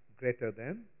greater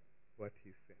than what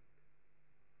he sent.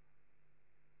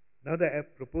 Now the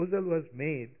proposal was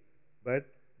made, but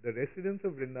the residents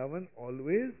of Vrindavan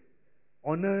always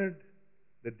honored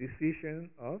the decision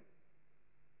of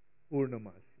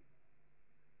Purnamasi.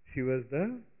 She was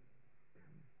the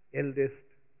eldest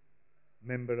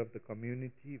member of the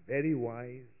community, very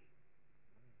wise,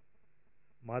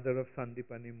 mother of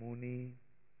Sandipani Muni,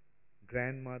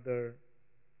 grandmother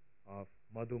of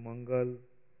Madhu Mangal.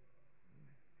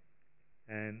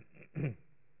 And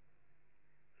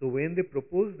so when they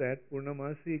proposed that,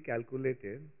 Purnamasi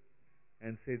calculated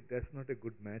and said, that's not a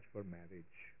good match for marriage.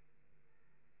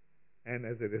 And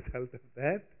as a result of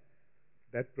that,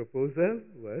 that proposal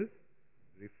was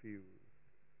refused.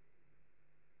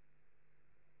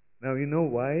 Now you know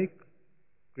why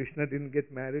Krishna didn't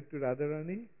get married to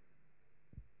Radharani?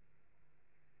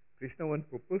 Krishna once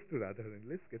proposed to Radharani,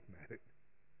 let's get married.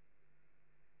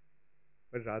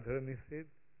 But Radharani said,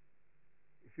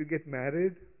 if you get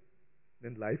married,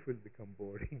 then life will become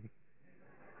boring.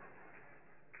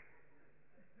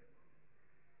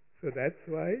 So that's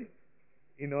why,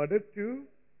 in order to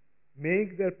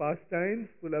make their pastimes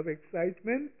full of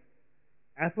excitement,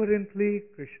 apparently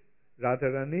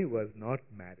Radharani was not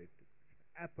married to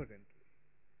Krishna. Apparently.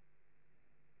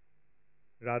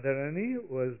 Radharani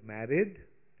was married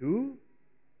to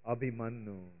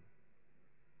Abhimanyu.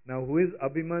 Now who is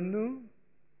Abhimanyu?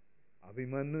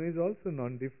 Abhimanyu is also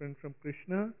non-different from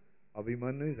Krishna.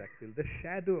 Abhimanyu is actually the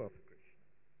shadow of Krishna.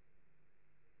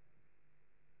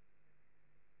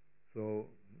 So,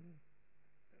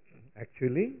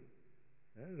 actually,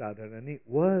 Radharani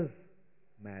was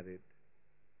married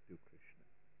to Krishna.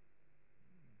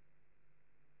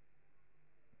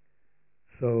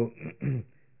 So,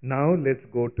 now let's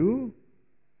go to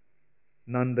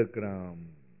Nandagram.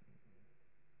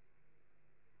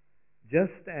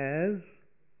 Just as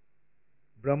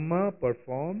Brahma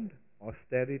performed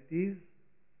austerities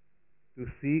to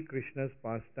see Krishna's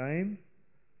pastimes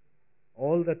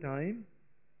all the time,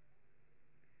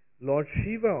 Lord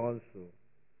Shiva also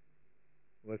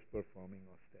was performing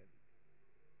austerities.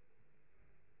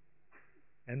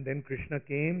 And then Krishna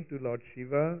came to Lord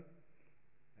Shiva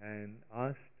and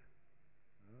asked,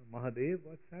 Mahadev,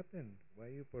 what's happened? Why are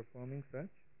you performing such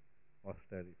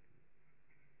austerity?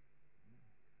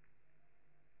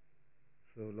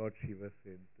 So Lord Shiva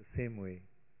said, the same way,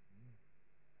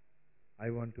 I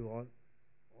want to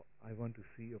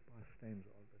see your pastimes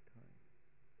all the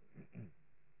time.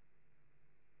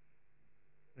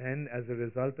 And as a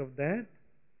result of that,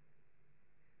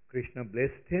 Krishna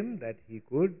blessed him that he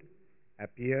could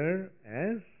appear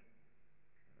as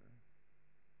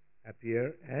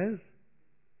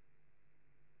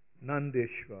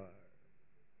Nandeshwar,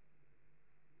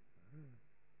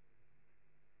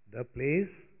 the place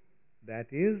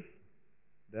that is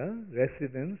the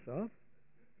residence of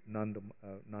Nanda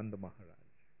Maharaj.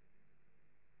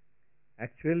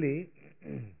 Actually,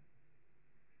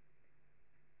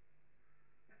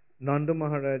 Nanda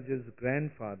Maharaj's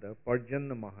grandfather,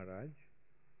 Parjanna Maharaj,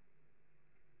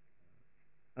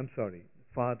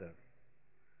 father,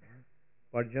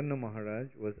 Parjanna Maharaj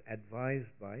was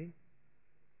advised by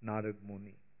Narad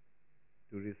Muni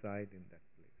to reside in that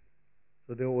place.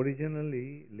 So they were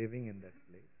originally living in that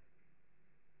place.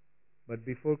 But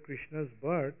before Krishna's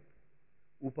birth,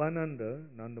 Upananda,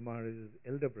 Nanda Maharaj's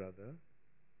elder brother,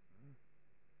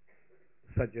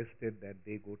 suggested that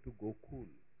they go to Gokul.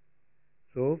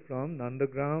 So from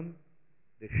Nandagram,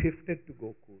 they shifted to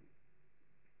Gokul.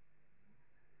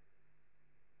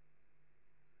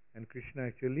 And Krishna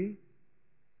actually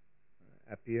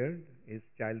appeared. His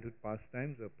childhood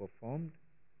pastimes were performed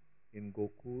in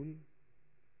Gokul.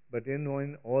 But then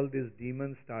when all these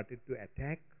demons started to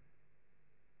attack,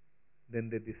 then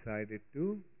they decided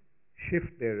to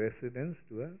shift their residence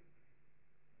to a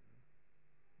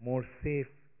more safe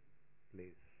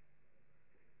place.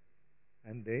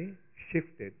 And they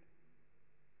shifted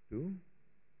to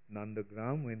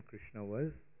Nandagram when Krishna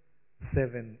was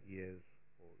 7 years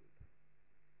old.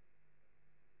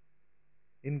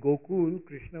 In Gokul,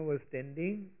 Krishna was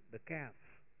tending the calves.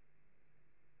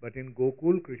 But in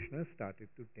Gokul, Krishna started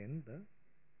to tend the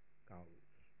cows.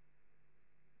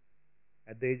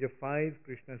 At the age of 5,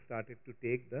 Krishna started to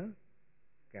take the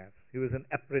calves. He was an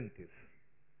apprentice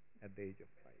at the age of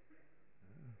 5.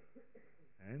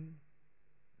 And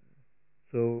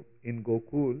so in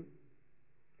Gokul,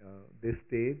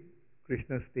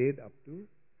 Krishna stayed up to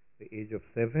the age of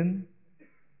 7,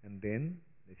 and then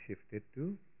they shifted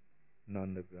to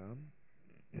Nandagram,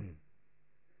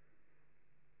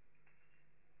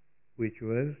 which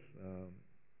was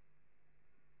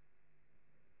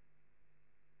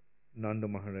Nanda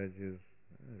Maharaj's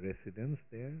residence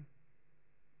there.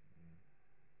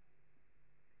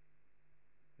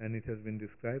 And it has been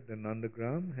described that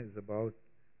Nandagram has about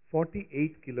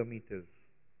 48 kilometers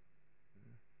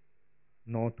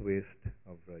northwest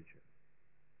of Vraja.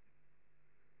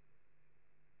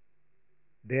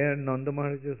 There, Nanda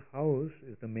Maharaj's house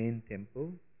is the main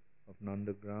temple of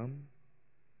Nandagram.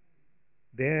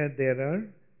 There are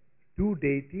 2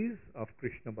 deities of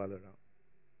Krishna Balaram.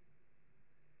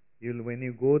 When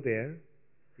you go there,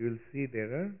 you will see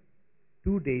there are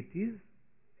 2 deities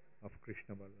of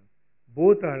Krishna Balaram.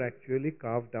 Both are actually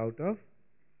carved out of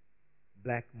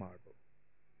black marble.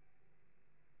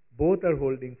 Both are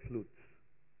holding flutes.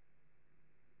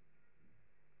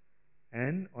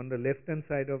 And on the left-hand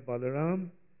side of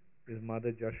Balaram is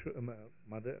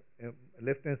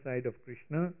left-hand side of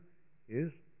Krishna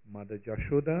is Mother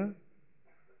Jashoda,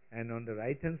 and on the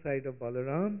right-hand side of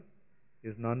Balaram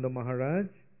is Nanda Maharaj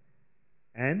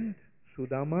and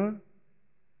Sudama,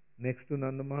 next to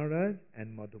Nanda Maharaj,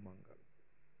 and Madhumangal.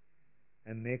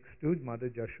 And next to Mother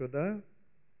Jashoda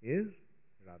is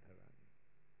Radharani.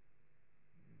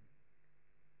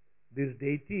 These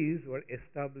deities were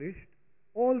established,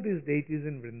 all these deities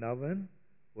in Vrindavan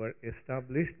were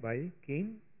established by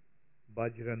King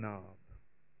Bajranab.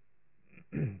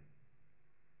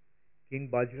 King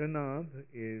Bajranab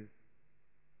is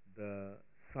the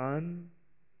son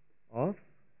of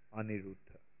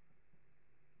Aniruddha,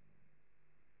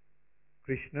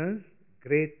 Krishna's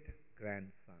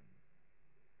great-grandson.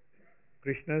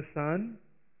 Krishna's son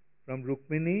from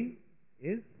Rukmini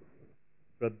is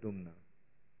Pradyumna.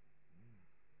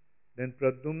 Then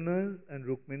Pradyumna's and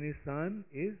Rukmini's son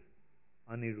is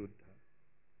Aniruddha.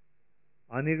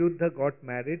 Aniruddha got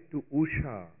married to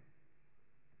Usha,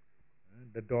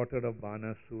 the daughter of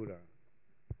Banasura.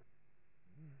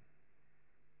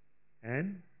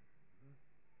 And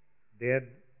their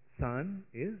son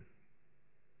is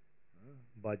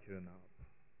Bajranab.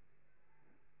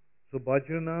 So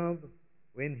Bajranab,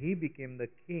 when he became the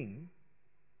king,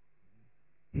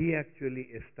 he actually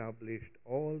established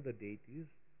all the deities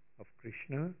of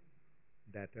Krishna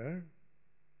that are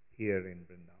here in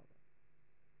Vrindavan.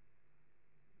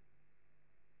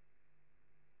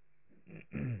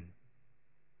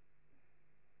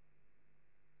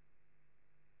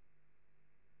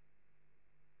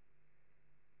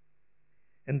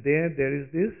 And there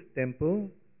is this temple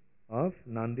of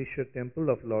Nandishwar temple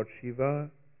of Lord Shiva,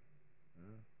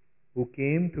 who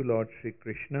came to Lord Sri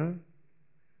Krishna.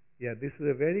 Yeah, this is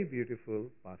a very beautiful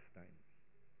pastime.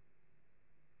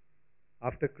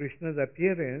 After Krishna's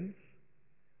appearance,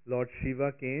 Lord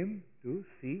Shiva came to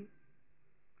see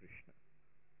Krishna.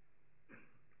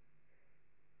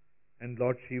 And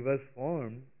Lord Shiva's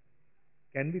form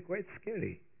can be quite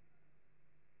scary.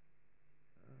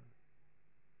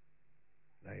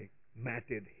 Like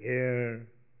matted hair,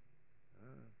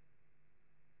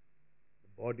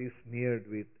 the body smeared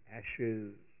with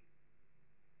ashes,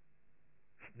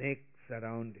 snakes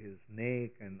around his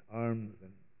neck and arms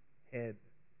and head.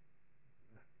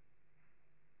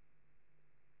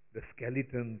 The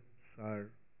skeletons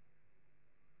are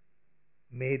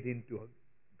made into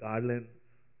garlands.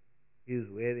 He is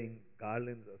wearing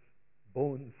garlands of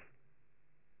bones.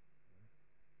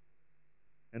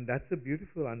 And that's a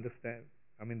beautiful understanding.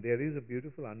 I mean, there is a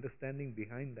beautiful understanding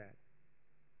behind that.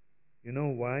 You know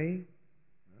why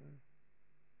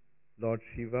Lord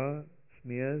Shiva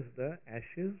smears the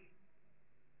ashes?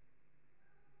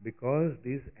 Because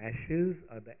these ashes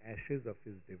are the ashes of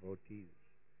his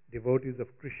devotees of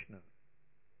Krishna.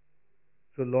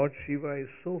 So Lord Shiva is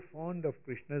so fond of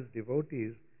Krishna's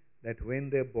devotees that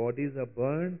when their bodies are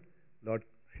burned, Lord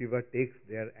Shiva takes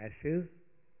their ashes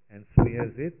and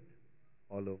smears it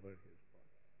all over his body.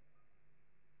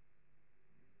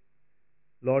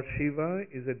 Lord Shiva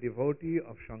is a devotee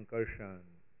of Shankarshan,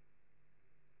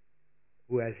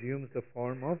 who assumes the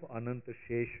form of Ananta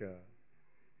Shesha.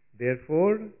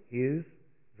 Therefore, he is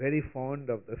very fond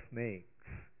of the snakes.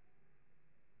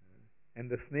 And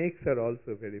the snakes are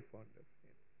also very fond of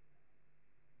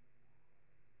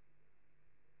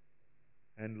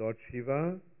him. And Lord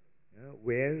Shiva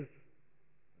wears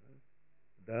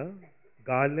the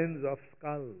garlands of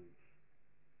skulls.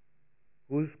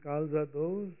 Whose skulls are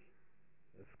those?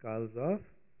 The skulls of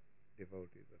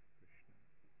devotees of Krishna.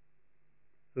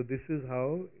 So this is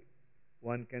how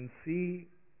one can see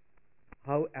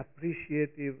how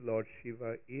appreciative Lord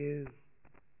Shiva is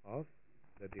of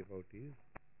the devotees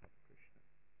of Krishna.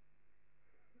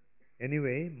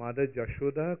 Anyway, Mother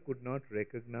Jashoda could not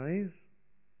recognize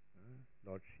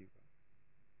Lord Shiva.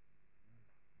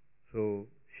 So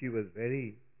she was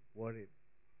very worried.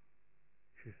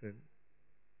 She said,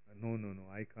 no,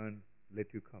 I can't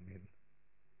let you come in.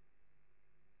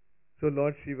 So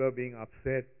Lord Shiva, being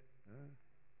upset,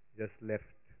 just left.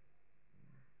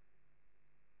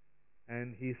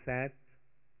 And he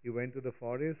went to the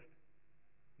forest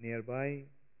nearby,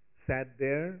 sat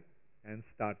there and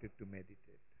started to meditate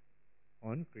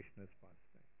on Krishna's pastime.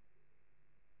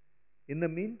 In the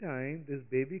meantime, this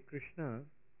baby Krishna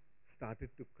started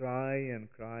to cry and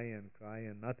cry and cry,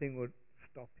 and nothing would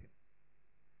stop him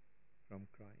from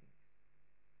crying.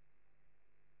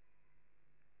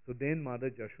 So then Mother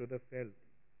Jashoda felt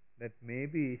that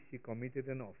maybe she committed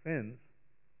an offense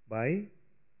by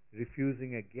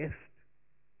refusing a guest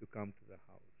to come to the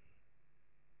house.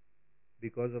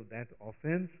 Because of that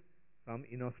offense, some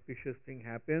inauspicious thing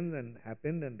happened,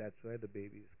 and that's why the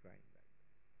baby is crying like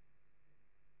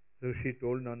that. So she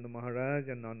told Nanda Maharaj,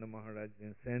 and Nanda Maharaj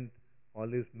then sent all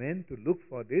his men to look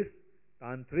for this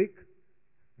tantric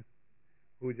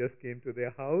who just came to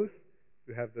their house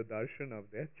to have the darshan of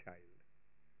their child.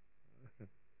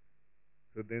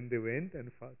 So then they went and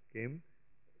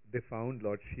they found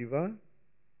Lord Shiva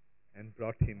and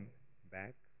brought him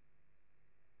back.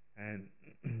 And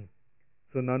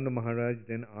so Nanda Maharaj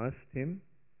then asked him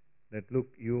that, look,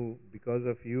 because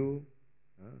of you,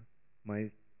 my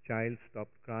child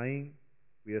stopped crying.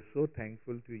 We are so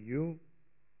thankful to you.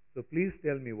 So please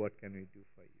tell me, what can we do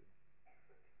for you?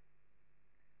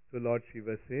 So Lord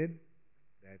Shiva said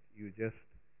that you just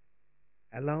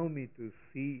allow me to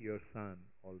see your son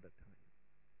all the time.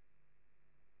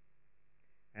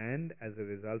 And as a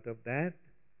result of that,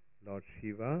 Lord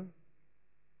Shiva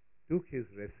took his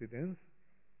residence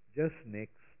just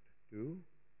next to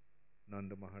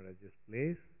Nanda Maharaj's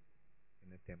place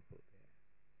in a temple there.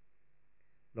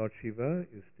 Lord Shiva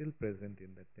is still present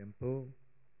in the temple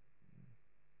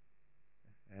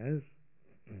as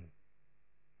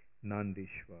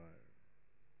Nandishwar.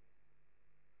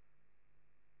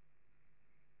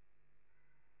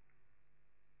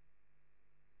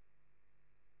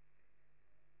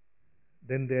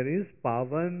 Then there is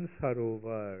Pavan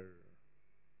Sarovar.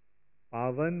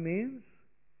 Pavan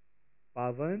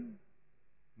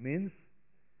means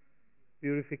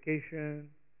purification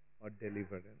or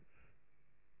deliverance.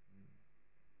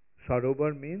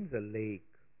 Sarovar means a lake.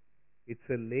 It's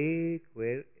a lake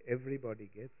where everybody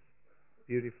gets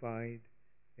purified,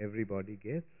 everybody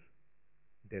gets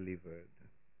delivered.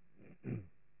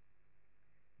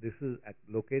 This is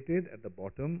located at the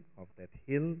bottom of that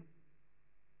hill,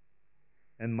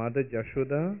 and Mother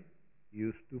Jashoda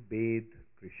used to bathe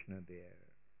Krishna there.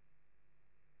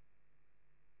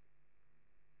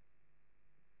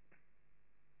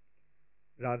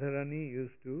 Radharani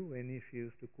used to, when she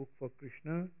used to cook for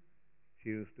Krishna, she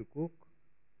used to cook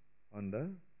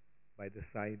by the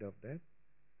side of that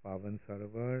Pavan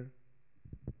Sarovar.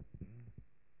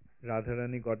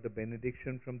 Radharani got the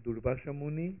benediction from Durvasa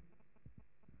Muni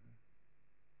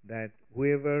that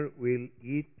whoever will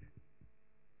eat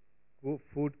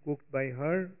food cooked by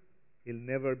her, he'll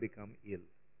never become ill,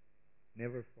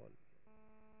 never fall.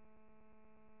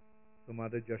 So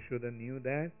Mother Jashoda knew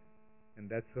that, and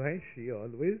that's why she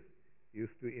always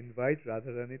used to invite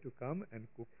Radharani to come and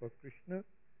cook for Krishna,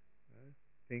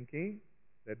 thinking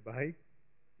that by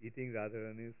eating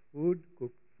Radharani's food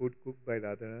cooked by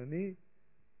Radharani,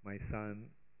 my son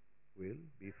will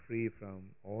be free from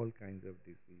all kinds of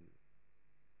disease.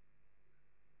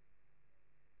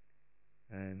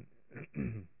 And let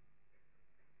me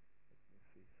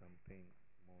see, something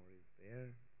more is there.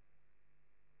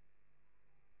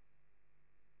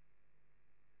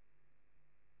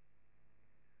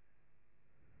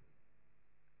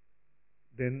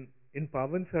 Then in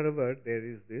Pavan Sarovar there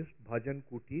is this Bhajan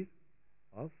Kutir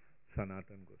of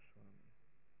Sanatan Goswami.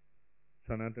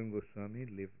 Sanatan Goswami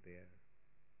lived there.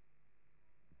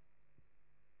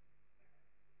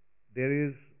 There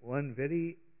is one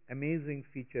very amazing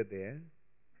feature there.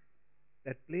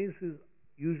 That place is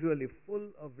usually full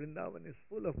of, Vrindavan is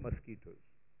full of mosquitoes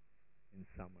in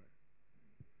summer.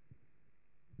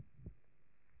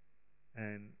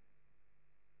 And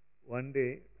one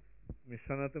day,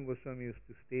 Sanatan Goswami used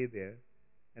to stay there,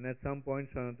 and at some point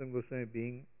Sanatan Goswami,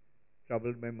 being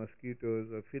troubled by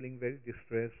mosquitoes or feeling very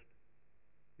distressed,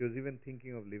 he was even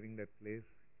thinking of leaving that place.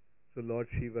 So Lord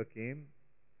Shiva came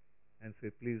and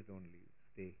said, please don't leave,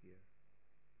 stay here.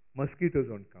 Mosquitoes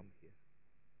don't come here.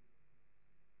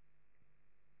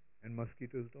 And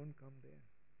mosquitoes don't come there.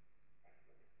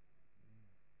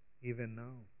 Even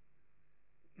now.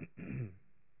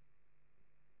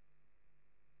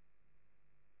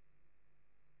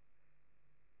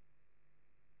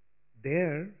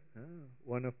 There,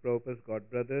 one of Prabhupada's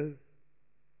godbrothers,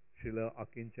 Srila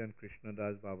Akinchan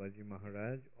Krishnadas Babaji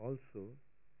Maharaj, also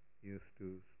used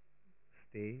to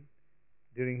stay.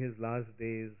 During his last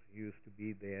days, he used to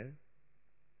be there.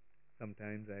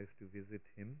 Sometimes I used to visit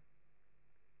him.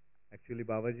 Actually,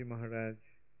 Babaji Maharaj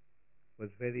was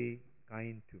very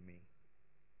kind to me.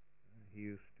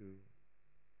 He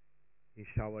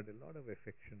showered a lot of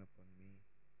affection upon me.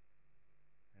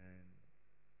 And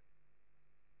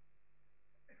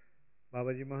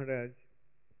Babaji Maharaj,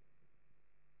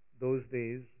 those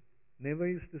days, never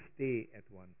used to stay at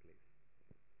one place.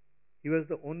 He was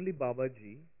the only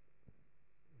Babaji,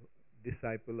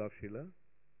 disciple of Srila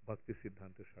Bhakti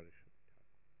Siddhanta Saraswati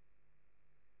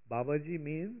Thakur. Babaji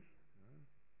means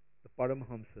the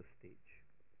Paramahamsa stage.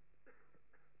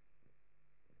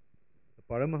 The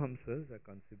Paramahamsas are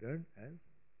considered as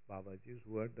Babajis,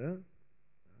 who are the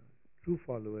true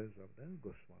followers of the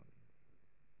Goswami.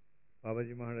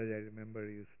 Babaji Maharaj, I remember,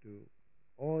 used to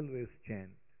always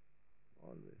chant.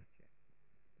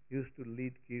 He used to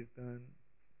lead kirtan.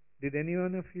 Did any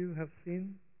one of you have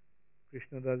seen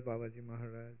Krishnadas Babaji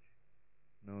Maharaj?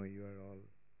 No, you are all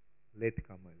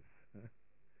latecomers.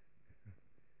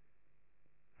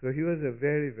 So he was a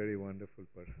very, very wonderful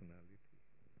personality.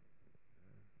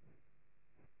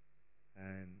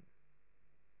 And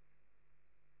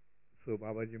so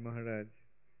Babaji Maharaj,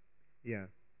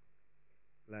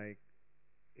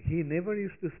 he never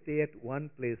used to stay at one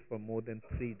place for more than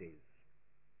 3 days.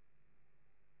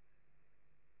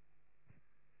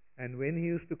 And when he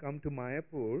used to come to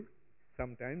Mayapur,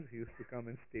 sometimes he used to come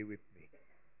and stay with me.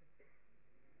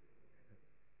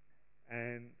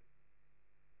 And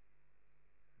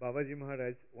Babaji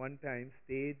Maharaj one time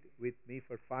stayed with me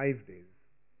for 5 days,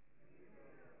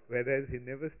 whereas he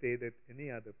never stayed at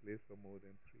any other place for more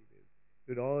than 3 days.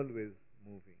 He was always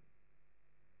moving.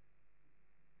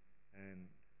 And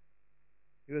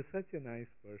he was such a nice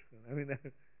person. I mean,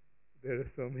 there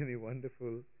are so many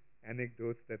wonderful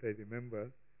anecdotes that I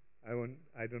remember.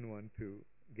 I don't want to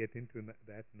get into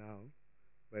that now,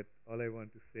 but all I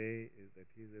want to say is that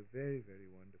he's a very, very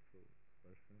wonderful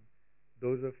person.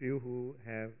 Those of you who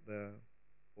have the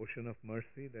Ocean of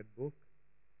Mercy, that book,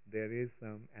 there is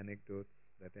some anecdotes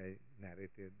that I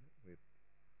narrated with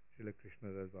Srila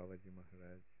Krishnadas Babaji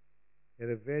Maharaj. He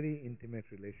had a very intimate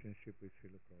relationship with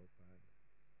Srila Prabhupada.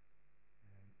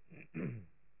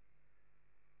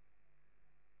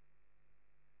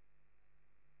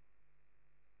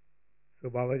 So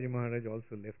Babaji Maharaj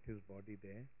also left his body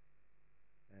there,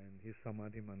 and his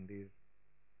Samadhi Mandir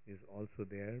is also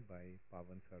there by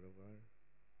Pavan Sarovar.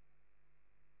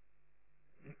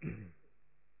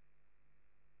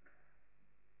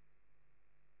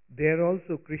 There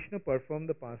also Krishna performed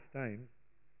the pastimes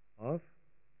of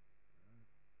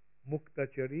Mukta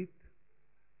Charit,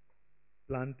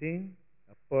 planting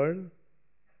a pearl,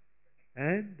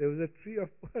 and there was a tree of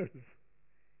pearls,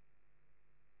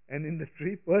 and in the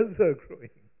tree pearls are growing.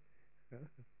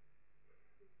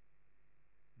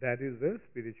 That is the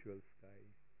spiritual sky.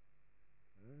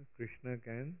 Krishna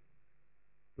can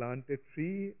plant a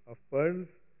tree of pearls,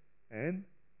 and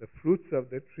the fruits of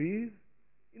the trees,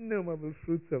 innumerable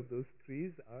fruits of those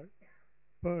trees are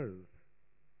pearls.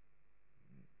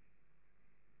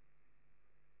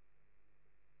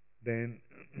 Then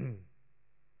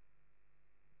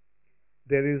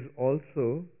there is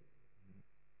also,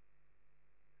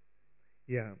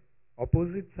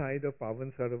 opposite side of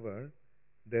Pavan Sarovar,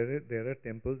 there are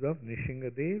temples of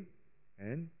Nishingadev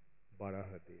and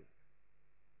Varahadev.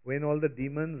 When all the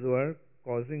demons were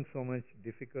causing so much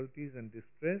difficulties and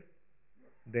distress,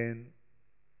 then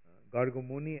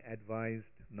Gargamuni advised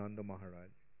Nanda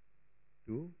Maharaj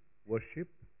to worship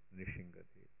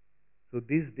Nishingadev. So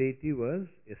this deity was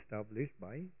established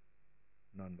by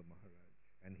Nanda Maharaj,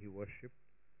 and he worshipped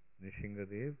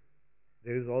Nishingadev.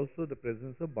 There is also the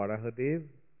presence of Varahadev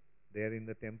there in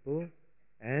the temple,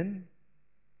 and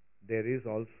there is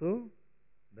also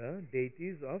the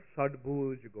deities of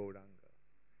Sadbhuj Gauranga.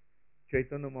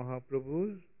 Chaitanya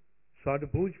Mahaprabhu's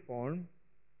Sadbhuj form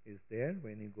is there.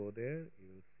 When you go there, you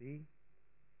will see.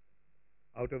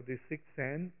 Out of these 6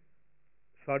 hands,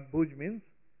 Sadbhuj means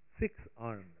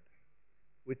 6-armed.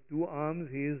 With 2 arms,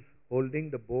 he is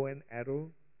holding the bow and arrow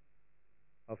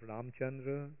of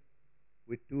Ramchandra.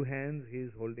 With 2 hands, he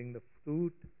is holding the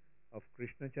flute of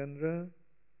Krishna Chandra,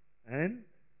 and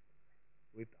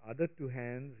with other 2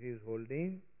 hands, he is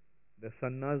holding the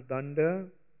sannyas danda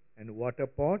and water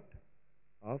pot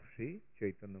of Sri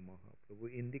Chaitanya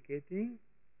Mahaprabhu, indicating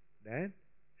that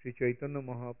Sri Chaitanya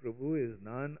Mahaprabhu is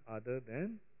none other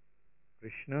than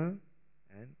Krishna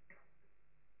and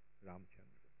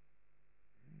Ramchandra,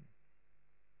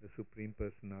 the Supreme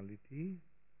Personality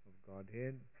of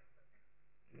Godhead.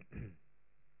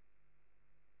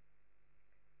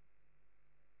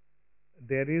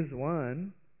 There is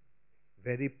one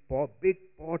very big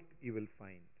pot you will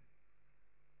find.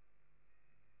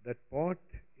 That pot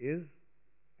is,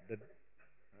 the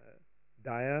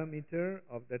diameter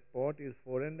of that pot is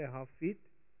 4.5 feet,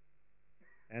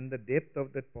 and the depth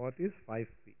of that pot is 5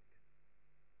 feet.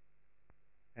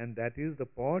 And that is the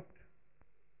pot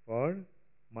for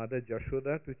Mother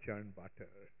Jashoda to churn butter.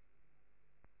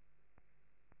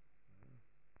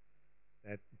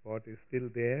 That pot is still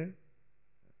there.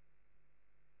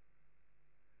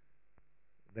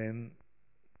 Then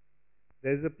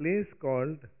there is a place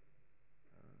called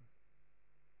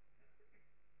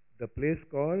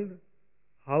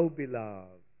How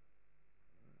Beloved.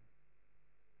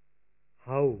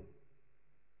 How?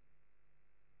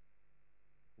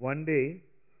 One day,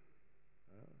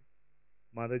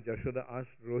 Mother Jashoda asked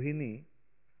Rohini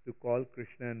to call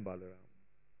Krishna and Balaram.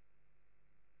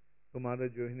 So Mother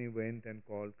Rohini went and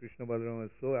called. Krishna Balaram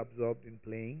was so absorbed in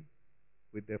playing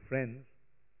with their friends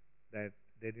that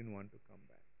they didn't want to come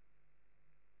back.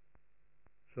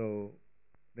 So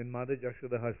then Mother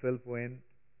Jashoda herself went,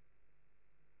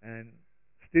 and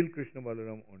still Krishna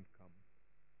Balaram won't come.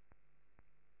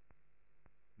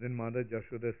 Then Mother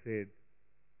Jashoda said,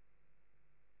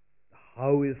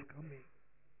 "How is coming?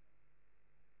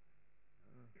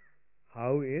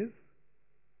 How is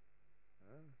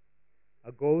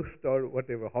a ghost or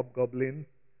whatever, hobgoblin,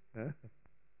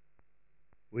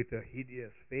 with a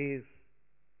hideous face,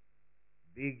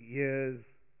 big ears,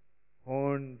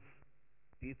 horns,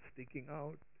 teeth sticking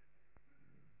out."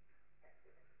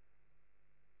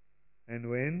 And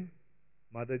when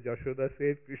Mother Jashoda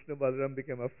said, Krishna Balaram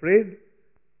became afraid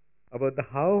about the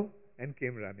how and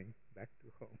came running back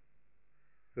to home.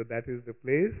 So that is the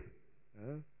place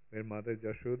where Mother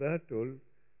Jashoda told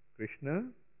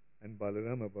Krishna and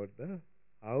Balaram about the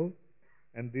how,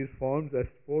 and these forms, as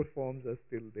 4 forms, are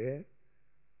still there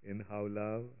in How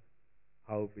Love,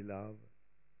 How Beloved.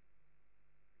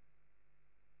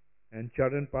 And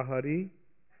Charan Pahari,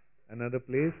 another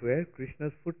place where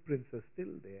Krishna's footprints are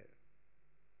still there.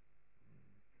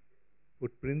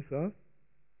 Footprints of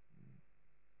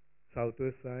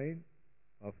southwest side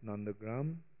of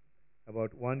Nandagram,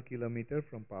 about 1 kilometer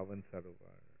from Pavan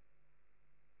Sarovar.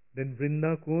 Then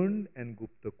Vrinda Kund and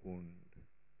Gupta Kund.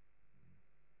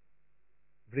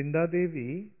 Vrinda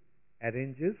Devi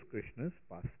arranges Krishna's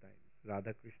pastimes,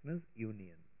 Radha Krishna's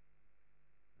union.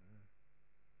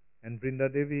 And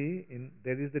Vrinda Devi,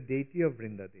 there is the deity of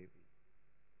Vrinda Devi.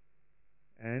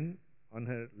 And on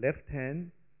her left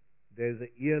hand, there is a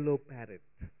yellow parrot.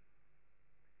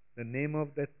 The name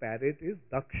of that parrot is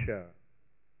Daksha.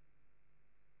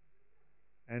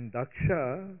 And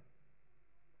Daksha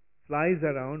flies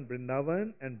around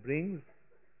Vrindavan and brings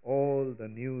all the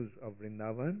news of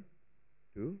Vrindavan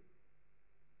to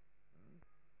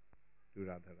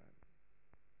Radharani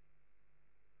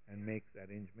and makes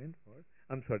arrangement for.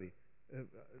 I'm sorry,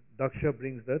 Daksha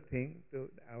brings the thing to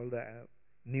all the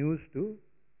news to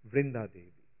Vrinda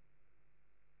Devi,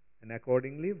 and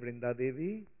accordingly Vrinda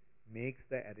Devi makes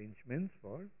the arrangements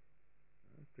for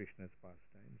Krishna's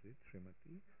pastimes with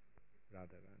Srimati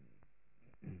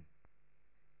Radharani.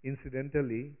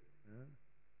 Incidentally,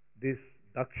 this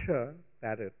Daksha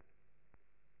parrot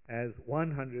has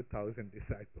 100,000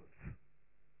 disciples,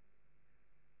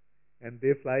 and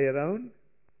they fly around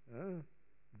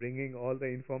bringing all the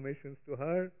informations to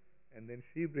her, and then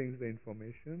she brings the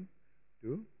information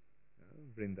to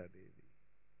Vrinda Devi.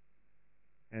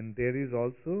 And there is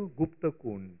also Gupta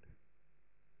Kund,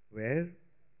 where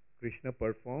Krishna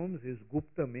performs his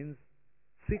Gupta means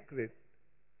secret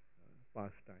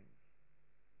pastimes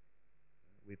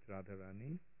with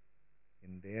Radharani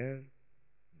in there.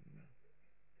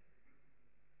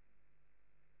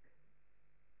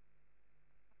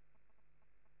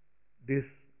 This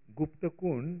Gupta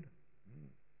Kund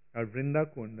or Vrinda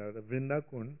Kund or the Vrinda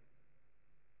Kund,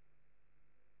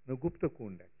 no, Gupta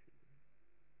Kund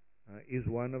actually, is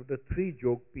one of the 3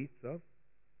 Jogpeeths of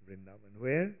Vrindavan,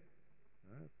 where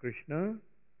Krishna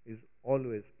is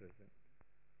always present.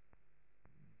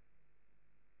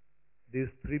 These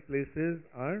 3 places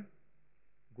are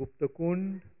Gupta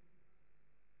Kund,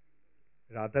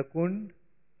 Radha Kund,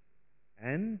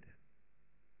 and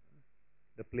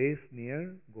the place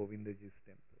near Govindaji's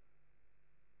temple.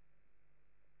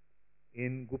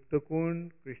 In Gupta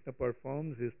Kund, Krishna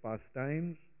performs his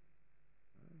pastimes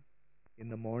in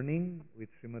the morning with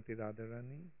Srimati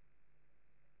Radharani.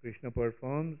 Krishna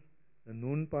performs the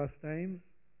noon pastimes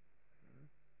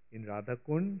in Radha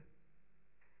Kund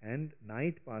and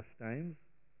night pastimes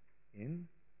in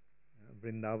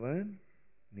Vrindavan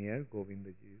near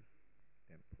Govindaji's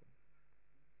temple.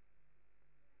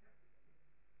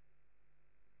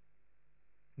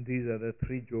 These are the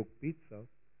 3 Jogpeeths of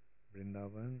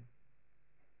Vrindavan.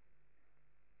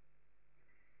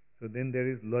 So then there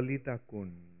is Lalita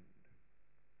Kund,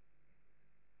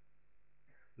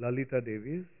 Lalita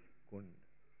Devi's Kund.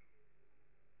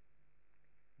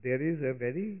 There is a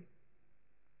very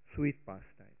sweet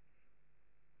pastime.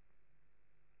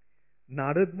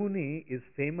 Narad Muni is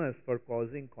famous for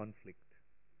causing conflict.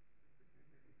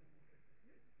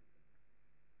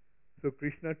 So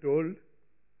Krishna told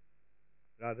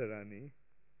Radharani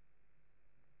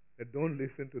that don't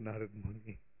listen to Narad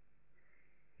Muni.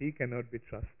 He cannot be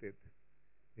trusted.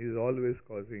 He is always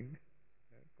causing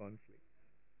conflicts.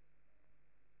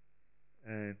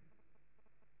 And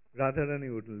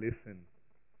Radharani wouldn't listen.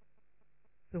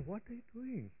 So what are you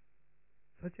doing?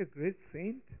 Such a great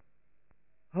saint?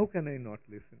 How can I not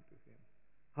listen to him?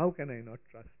 How can I not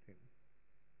trust him?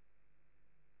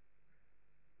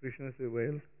 Krishna said,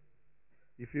 well,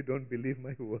 if you don't believe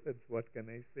my words, what can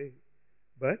I say?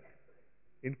 But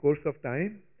in course of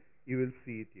time, you will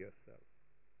see it yourself.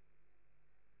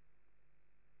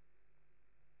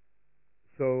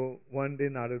 So one day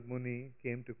Narad Muni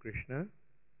came to Krishna.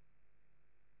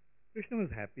 Krishna was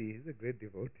happy. He's a great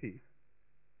devotee.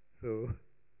 So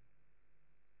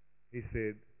he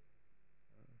said,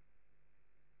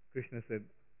 Krishna said,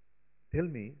 tell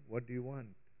me, what do you want?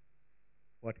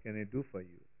 What can I do for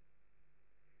you?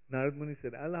 Narad Muni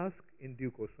said, I'll ask in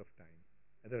due course of time.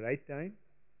 At the right time,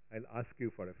 I'll ask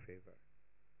you for a favor.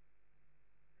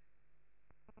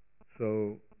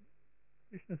 So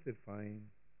Krishna said, fine.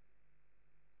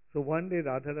 So one day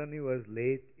Radharani was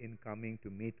late in coming to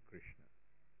meet Krishna.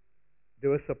 They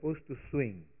were supposed to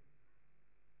swing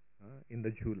in the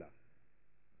jhula.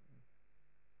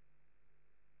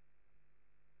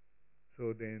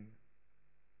 So then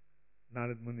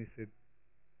Narad Muni said,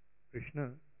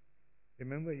 Krishna,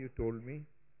 remember you told me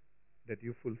that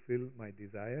you fulfill my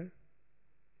desire?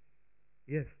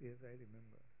 Yes, I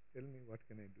remember. Tell me, what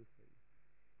can I do for you?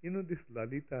 You know, this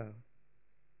Lalita,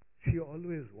 she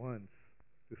always wants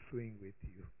to swing with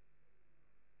you.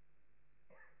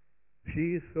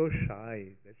 She is so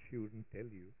shy that she wouldn't tell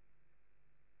you.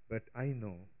 but I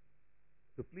know.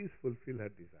 So please fulfill her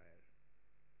desire.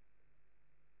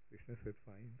 Krishna said,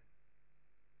 fine.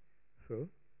 So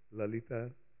Lalita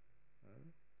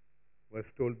was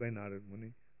told by Narad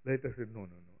Muni. Lalita said, no,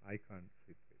 I can't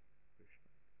sit with Krishna.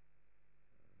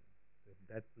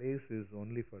 That place is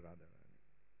only for Radharani.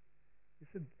 He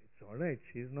said, it's all right.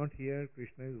 She's not here.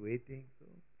 Krishna is waiting. So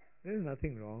there is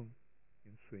nothing wrong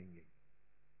in swinging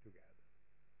together.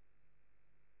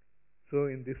 So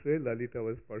in this way, Lalita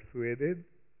was persuaded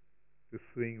to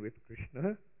swing with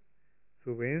Krishna.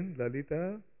 So when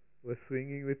Lalita was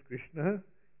swinging with Krishna,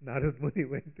 Narad Muni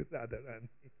went to Radharani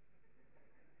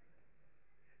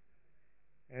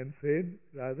and said,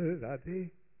 Radhe,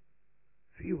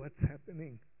 see what's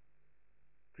happening.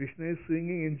 Krishna is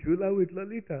swinging in Jhula with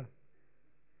Lalita.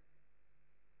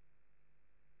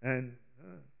 And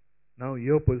now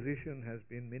your position has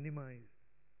been minimized.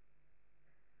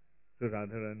 So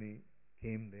Radharani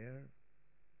came there.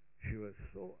 She was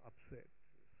so upset,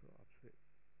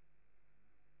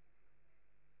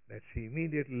 that she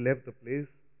immediately left the place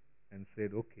and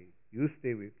said, okay, you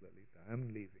stay with Lalita, I'm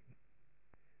leaving.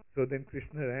 So then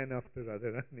Krishna ran after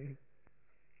Radharani,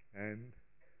 and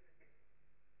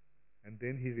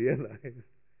then he realized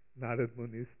Narad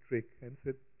Muni's trick and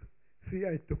said, see,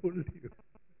 I told you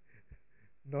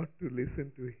not to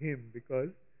listen to him because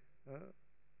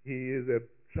he is a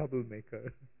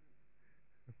troublemaker.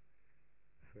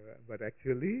 But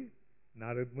actually,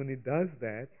 Narad Muni does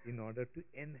that in order to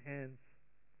enhance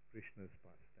Krishna's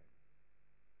pastime.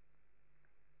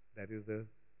 That is a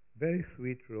very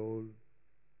sweet role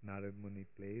Narad Muni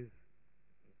plays.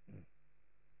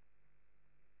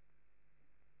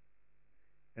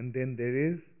 And then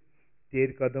there is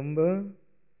Ter Kadamba.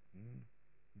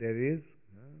 There is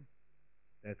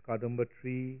that Kadamba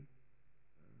tree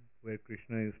where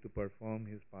Krishna used to perform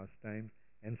his pastimes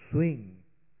and swing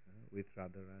with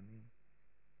Radharani.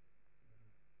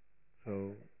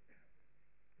 So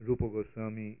Rupa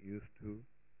Goswami used to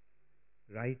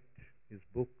write his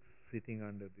books sitting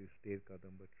under this Ter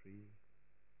Kadamba tree.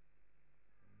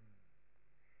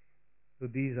 So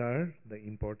these are the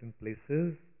important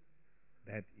places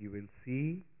that you will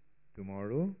see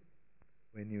tomorrow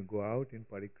when you go out in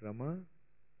parikrama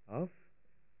of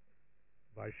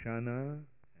Barsana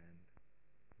and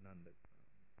Nandagaon.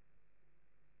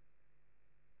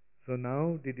 So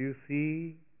now, did you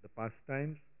see the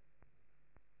pastimes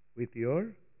with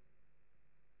your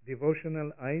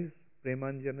devotional eyes,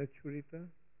 Premanjana Churita?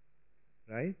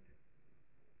 Right?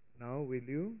 Now, will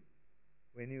you,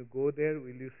 when you go there,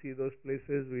 will you see those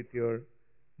places with your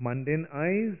mundane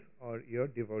eyes or your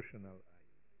devotional eyes?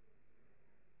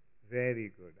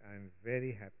 Very good. I am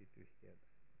very happy to hear that.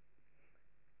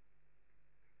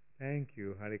 Thank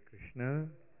you, Hare Krishna.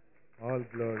 All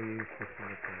glories to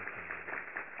Srila Prabhupada.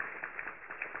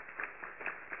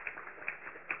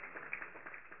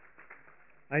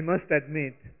 I must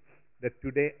admit that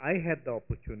today I had the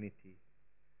opportunity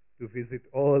to visit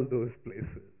all those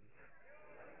places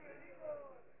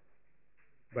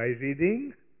by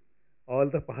reading all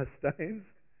the pastimes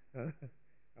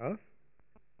of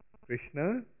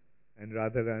Krishna and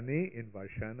Radharani in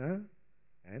Barsana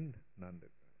and Nandagaon.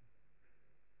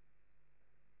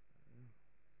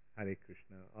 Hare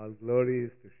Krishna. All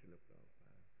glories to Srila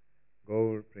Prabhupada.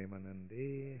 Gaur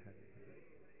Premanande. Hare.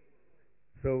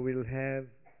 So we'll have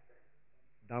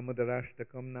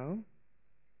Damodarashtakam now.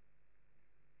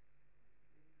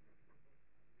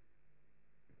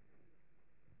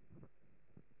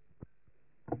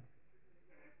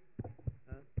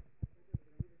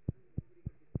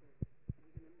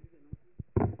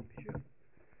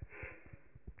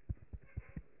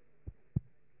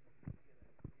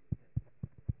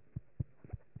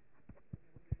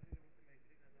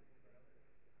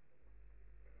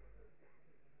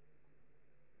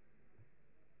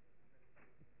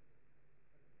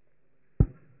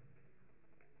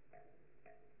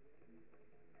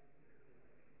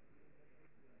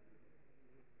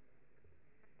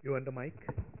 You want the mic?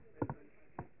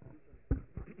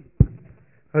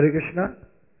 Hare Krishna.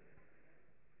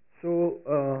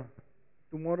 So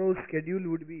tomorrow's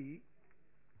schedule would be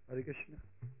Hare Krishna.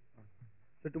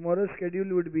 So tomorrow's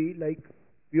schedule would be like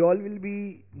we all will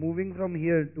be moving from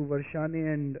here to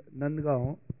Varshane and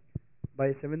Nandagaon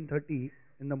by 7:30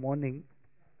 in the morning,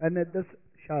 and at the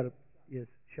sharp, yes,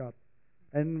 sharp,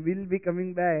 and we'll be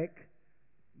coming back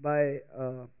by.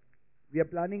 We are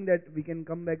planning that we can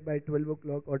come back by 12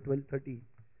 o'clock or 12:30,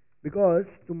 because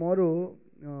tomorrow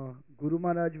Guru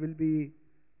Maharaj will be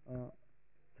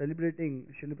celebrating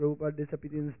Srila Prabhupada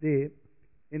Disappearance Day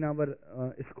in our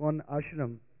ISKCON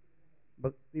ashram,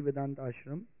 Bhakti Vedanta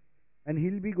ashram, and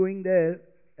he'll be going there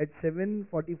at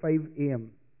 7:45 a.m.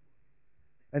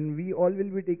 And we all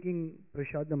will be taking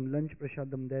prasadam, lunch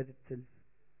prasadam there itself.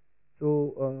 So,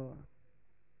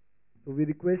 so we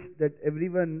request that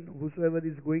everyone, whosoever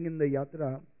is going in the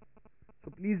yatra,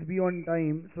 so please be on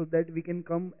time so that we can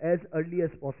come as early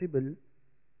as possible,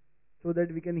 so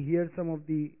that we can hear some of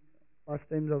the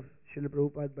pastimes of Srila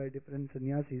Prabhupada by different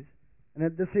sannyasis. And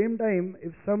at the same time,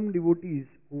 if some devotees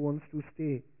who wants to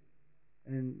stay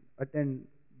and attend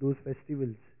those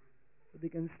festivals, so they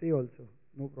can stay also,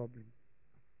 no problem.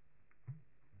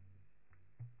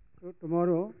 So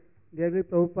tomorrow there will be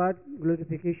Prabhupada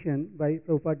glorification by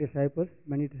Prabhupada disciples.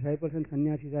 Many disciples and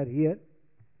sannyasis are here,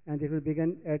 and it will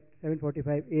begin at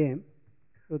 7:45 a.m.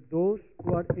 So those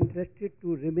who are interested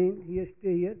to remain here,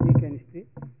 stay here, they can stay.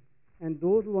 And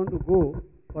those who want to go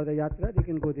for the yatra, they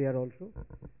can go there also.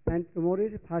 And tomorrow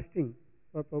is fasting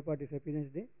for Prabhupada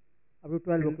Disappearance Day up to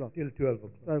 12 o'clock. Till 12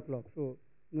 o'clock. 12 o'clock. So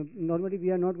normally we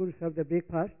are not going to serve the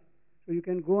breakfast. So you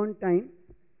can go on time,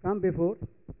 come before,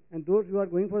 and those who are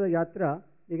going for the yatra,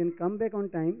 they can come back on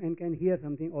time and can hear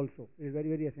something also. It is very,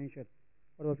 very essential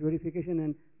for our purification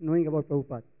and knowing about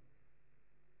Prabhupada.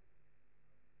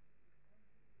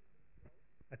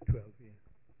 At 12, yeah.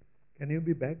 Can you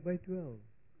be back by 12?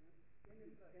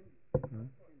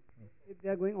 If they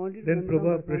are going only to Then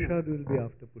Nandagaon, Prasad will be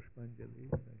after Pushpanjali.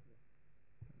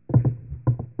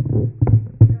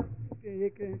 ये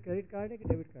credit card है कि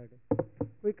debit card है?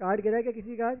 कोई card गिरा है क्या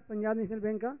किसी का आज पंजाब नेशनल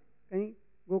बैंक का कहीं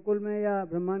गोकुल में या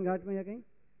ब्रह्मांड घाट में या कहीं?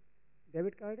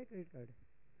 डेबिट कार्ड है क्रेडिट कार्ड है?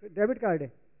 डेबिट कार्ड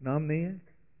है. नाम नहीं है?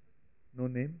 No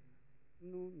name?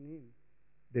 No name.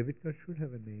 Debit card should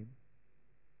have a name.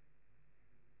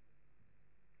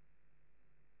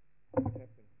 What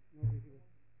happened? No visible.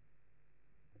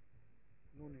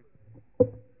 No name.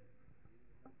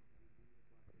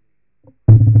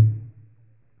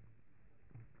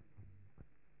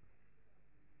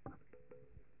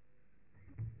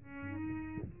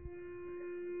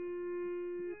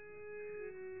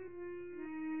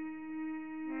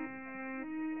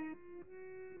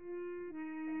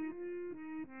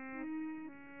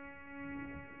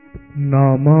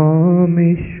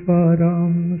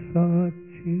 Namamishwaram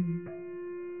Sachi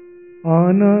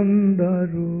Anandarupam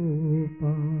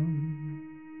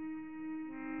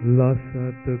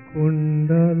Lasat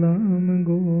Kundalam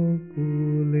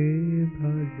Gokule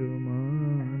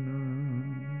Bhajumana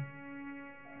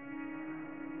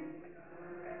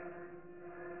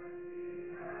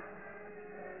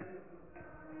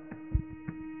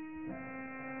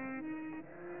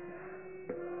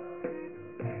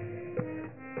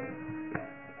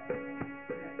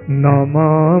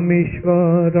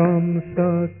Namamishwaram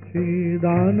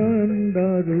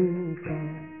Sachidanandarupam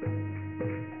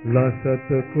Lasat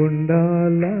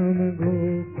Kundalam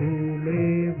Gokule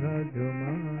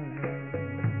Bhajamana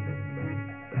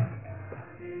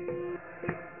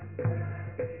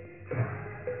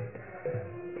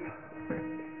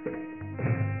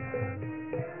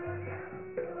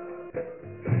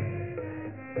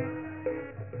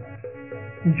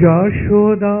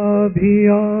Jashoda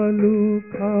Bhiyalu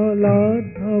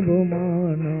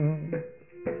Kaladhavamana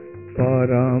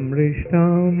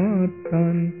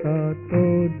Paramrishtamatanta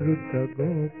Todruta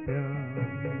Gopya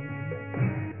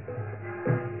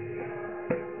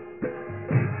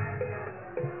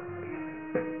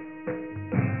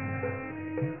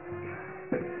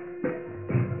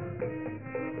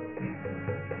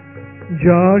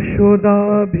Jashoda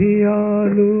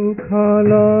Bhiyalu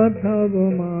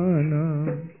Kaladhavamana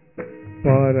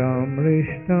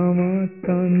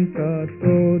Paramrishtamatanta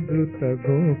Todruta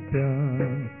Gopya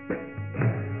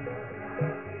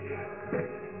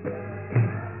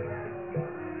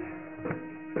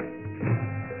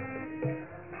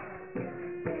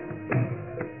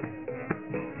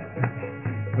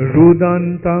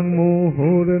Rudantam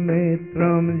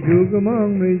Muhurnetram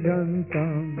Yugmam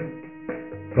Rijantam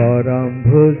Karam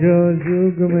Bhuja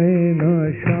Yugmena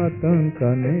Shatanka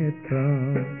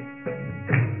Netram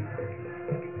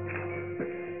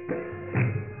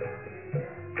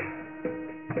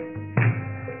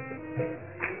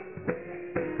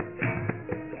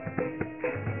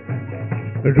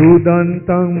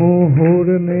Rudantam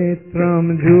Muhurnetram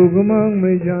Yugmam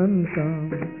Rijantam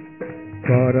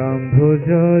Karam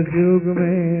Bhuja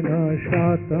Yugmena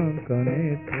Shatanka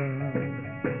Netram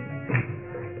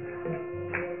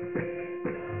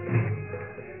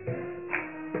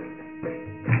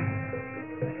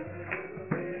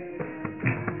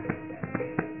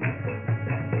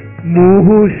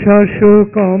Muhu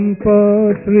Shashukampa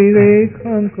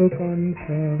Trirekhanka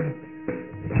Kantha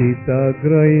Sita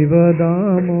Graiva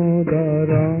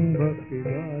Damodaram Bhakti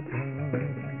Vadha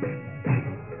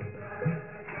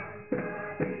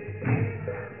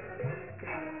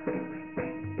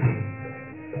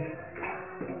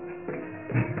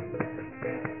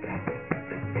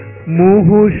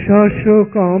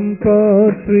মুহুঃশাসকম্প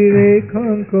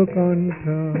ত্রিরেখাঙ্ককণ্ঠ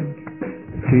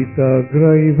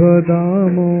স্থিতগ্রৈব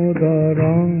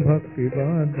দামোদরং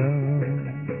ভক্তিবাদাম।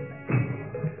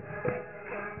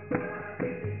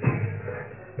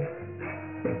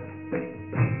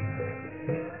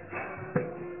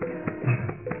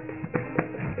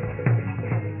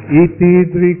 ইতি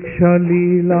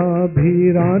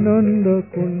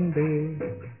দৃক্ষলীলাভিরানন্দকুণ্ডে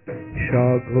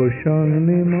সঘোষং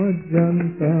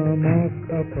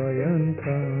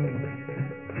নিমজ্জন্তমক্ষপয়ন্তম।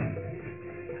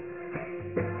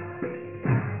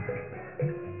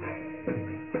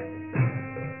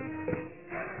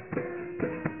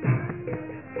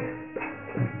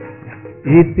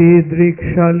 ইতি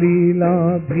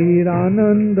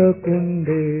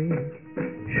দৃক্ষলীলাভিরানন্দকুণ্ডে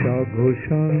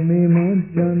সঘোষং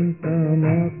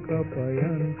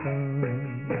নিমজ্জন্তমক্ষপয়ন্তম।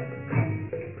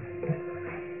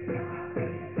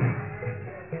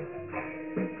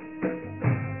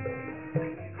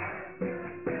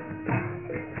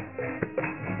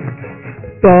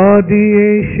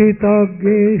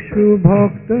 তদীয়েষিতজ্ঞেষু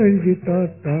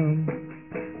ভক্তর্জিততাম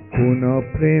পুনঃ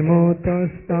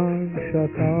প্রেমতস্তাং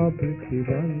শতাবৃত্তি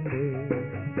বন্দে।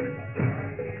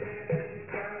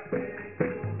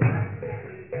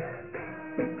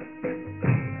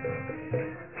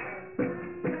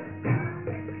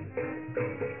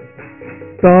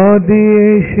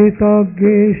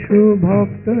 তদীয়েষিতজ্ঞেষু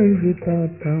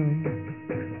ভক্তর্জিততাম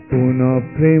পুনঃ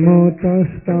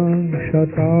প্রেমতস্তাং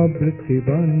শতাবৃত্তি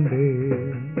বন্দে।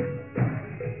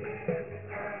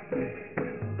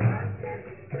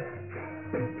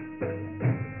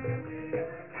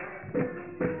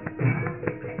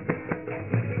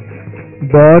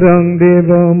 বরং দেব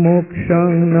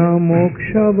মোক্ষং ন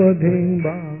মোক্ষবধিং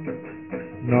বা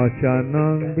ন চ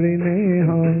নং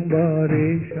বৃণেহং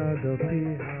বরেষাদপি।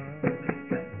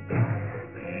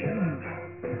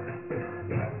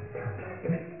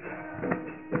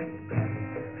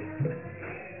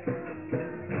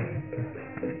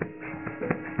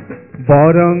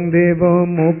 বরং দেব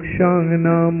মোক্ষং ন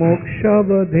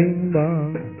মোক্ষবধিং বা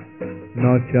ন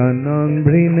চ নং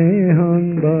বৃণেহং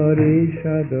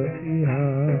বরেষাদপি।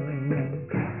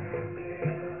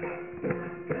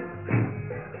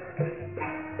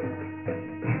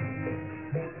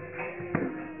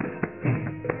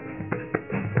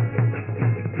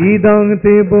 ইদং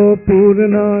তেব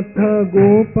পূর্ণাথ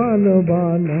গোপাল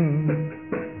বালং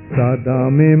সদা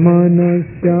মে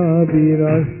মনস্যা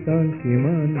বিরস্তং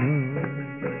কিমন।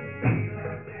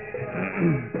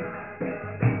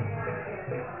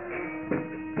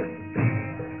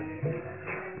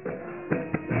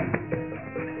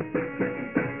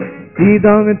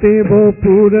 ইদং তেব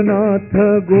পূর্ণাথ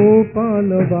গোপাল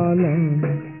বালং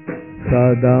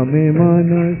সদা মে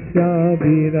মনস্যা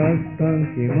বিরস্তং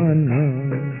কিমন।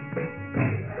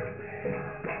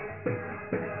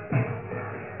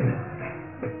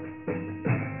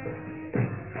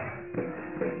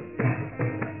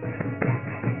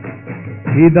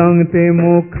 ইদং তে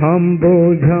মুখম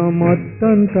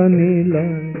বোঝমত্যন্ত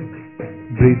নীলয়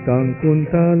বৃতং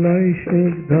কুন্তলয়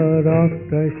স্নিগ্ধ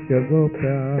রক্তস্য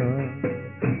গোপ্যা।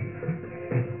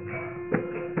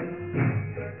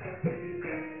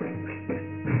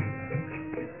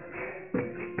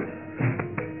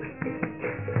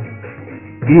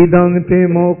 ইদং তে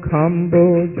মুখম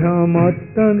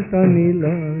বোঝমত্যন্ত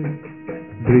নীলয়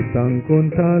বৃতং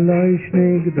কুন্তলয়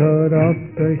স্নিগ্ধ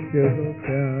রক্তস্য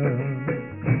গোপ্যা।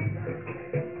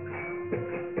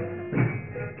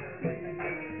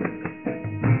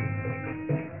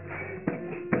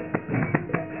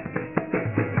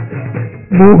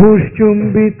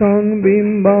 মুহুশ্চুম্বিতং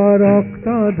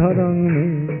বিম্বারক্তাধরং মে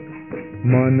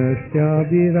মনস্যা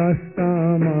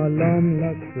বিরাস্তামালম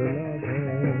লক্ষ্যলাভে।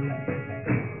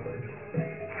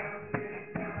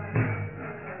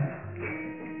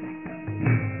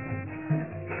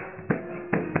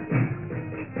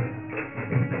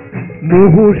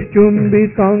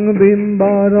 মুহুশ্চুম্বিতং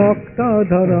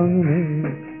বিম্বারক্তাধরং মে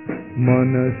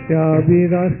মনস্যা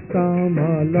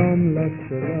বিরাস্তামালম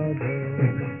লক্ষ্যলাভে।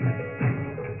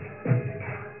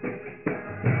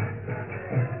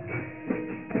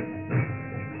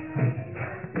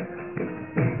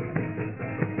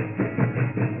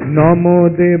 নমো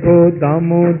দেব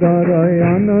দামোদরায়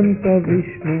অনন্ত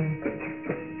বিষ্ণু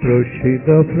প্রসিদ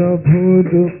প্রভু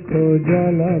দুঃখ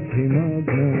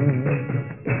জলাভিমগ্ন।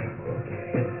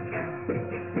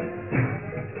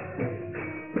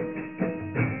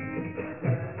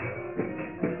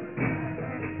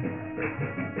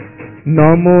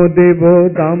 নমো দেব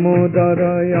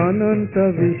দামোদরায় অনন্ত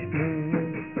বিষ্ণু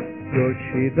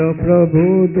প্রসিদ প্রভু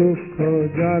দুঃখ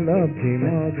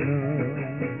জলাভিমগ্ন।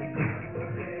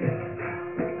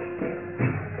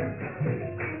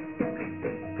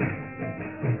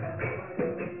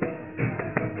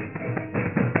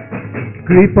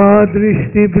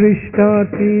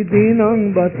 कृपादृष्टिभृष्टाति दीनं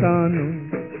बतानु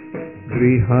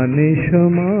गृहानेश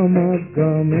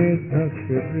मामगमे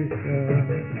धक्षदृशा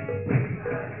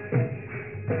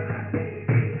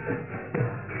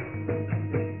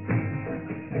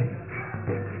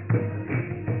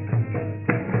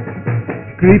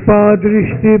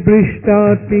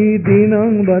कृपादृष्टिभृष्टाति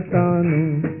दीनं बतानु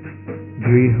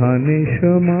गृहानेश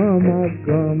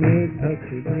मामगमे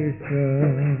धक्षदृशा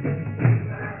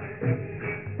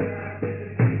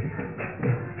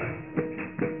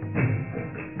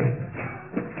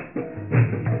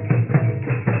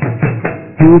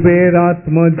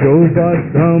कुबेरात्मजो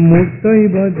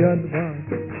बद्धमूर्तैव जद्वा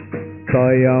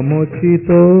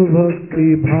तयामोचितो भक्ति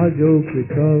भाजो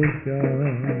कृतौ च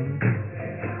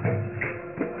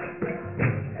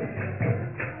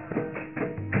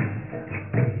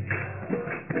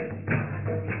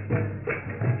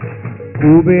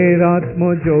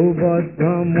कुबेरात्मजो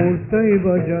बद्धमूर्तैव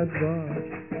जद्वा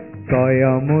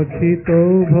तयामोचितो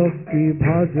भक्ति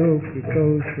भाजो कृतौ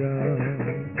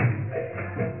च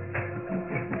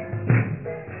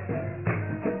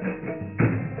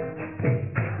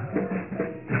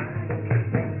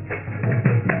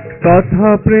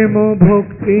तथा प्रेम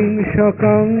भक्ति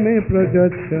शकां मे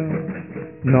प्रजच्छ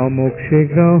न मोक्षे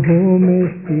ग्रहो मे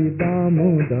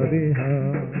दामोदरेह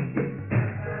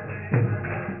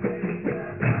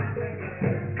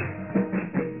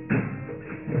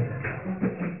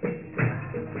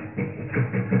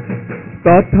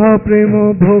तथा प्रेम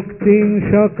भक्ति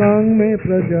शकां मे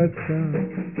प्रजच्छ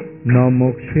न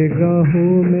मोक्षे ग्रहो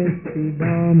मे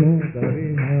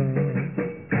दामोदरेह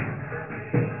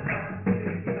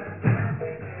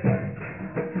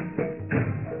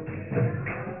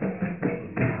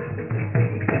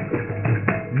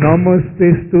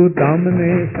नमस्तेस्तु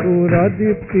धामने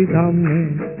सुरादीप्तिधाम्ने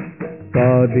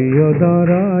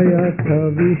तदीयोदरायथ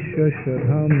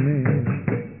विश्वशधाम्ने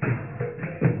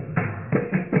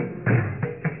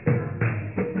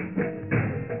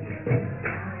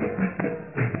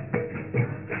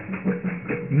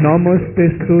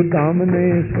नमस्तेस्तु धामने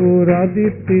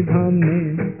सुरादीप्तिधाम्ने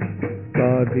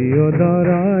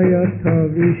तदीयोदरायथ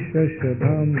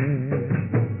विश्वशधाम्ने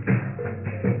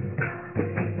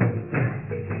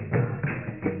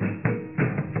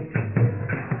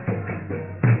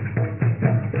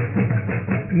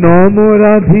नमो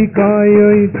राधिकाय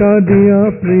तदीय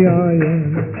प्रियाय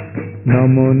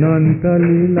नमो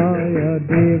नन्तलीलाय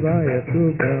देवाय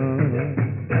तुभ्यम्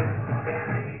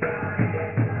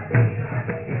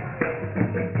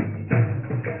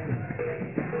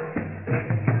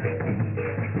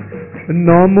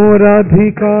नमो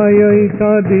राधिकाय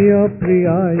तदीय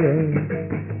प्रियाय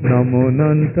नमो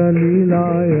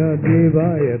नन्तलीलाय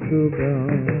देवाय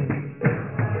तुभ्यम्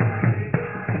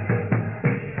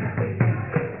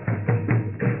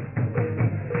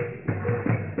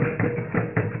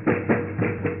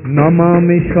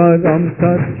नमामीश्वरं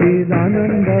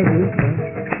सच्चिदानन्दरूपं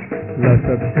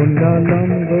लसत्कुण्डलं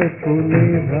गोकुले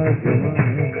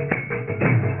भजमानं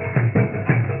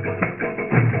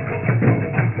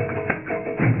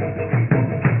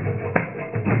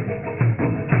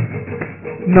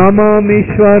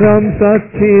नमामीश्वरं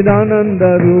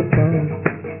सच्चिदानन्दरूपं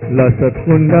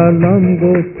लसत्कुण्डलं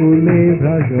गोकुले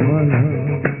भजमानं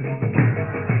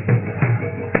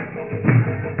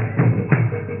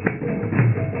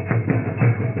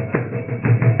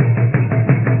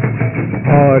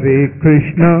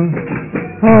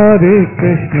हरे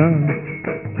कृष्णा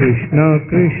कृष्णा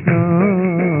कृष्णा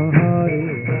हरे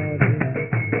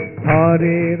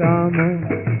हरे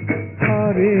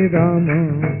राम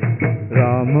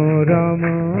राम राम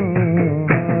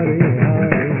हरे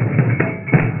हरे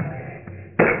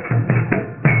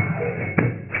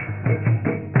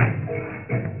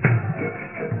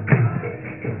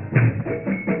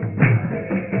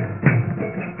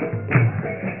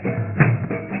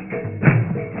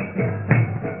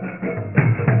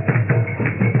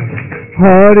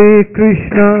हरे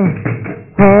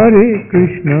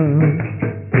कृष्णा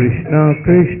कृष्णा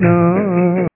कृष्णा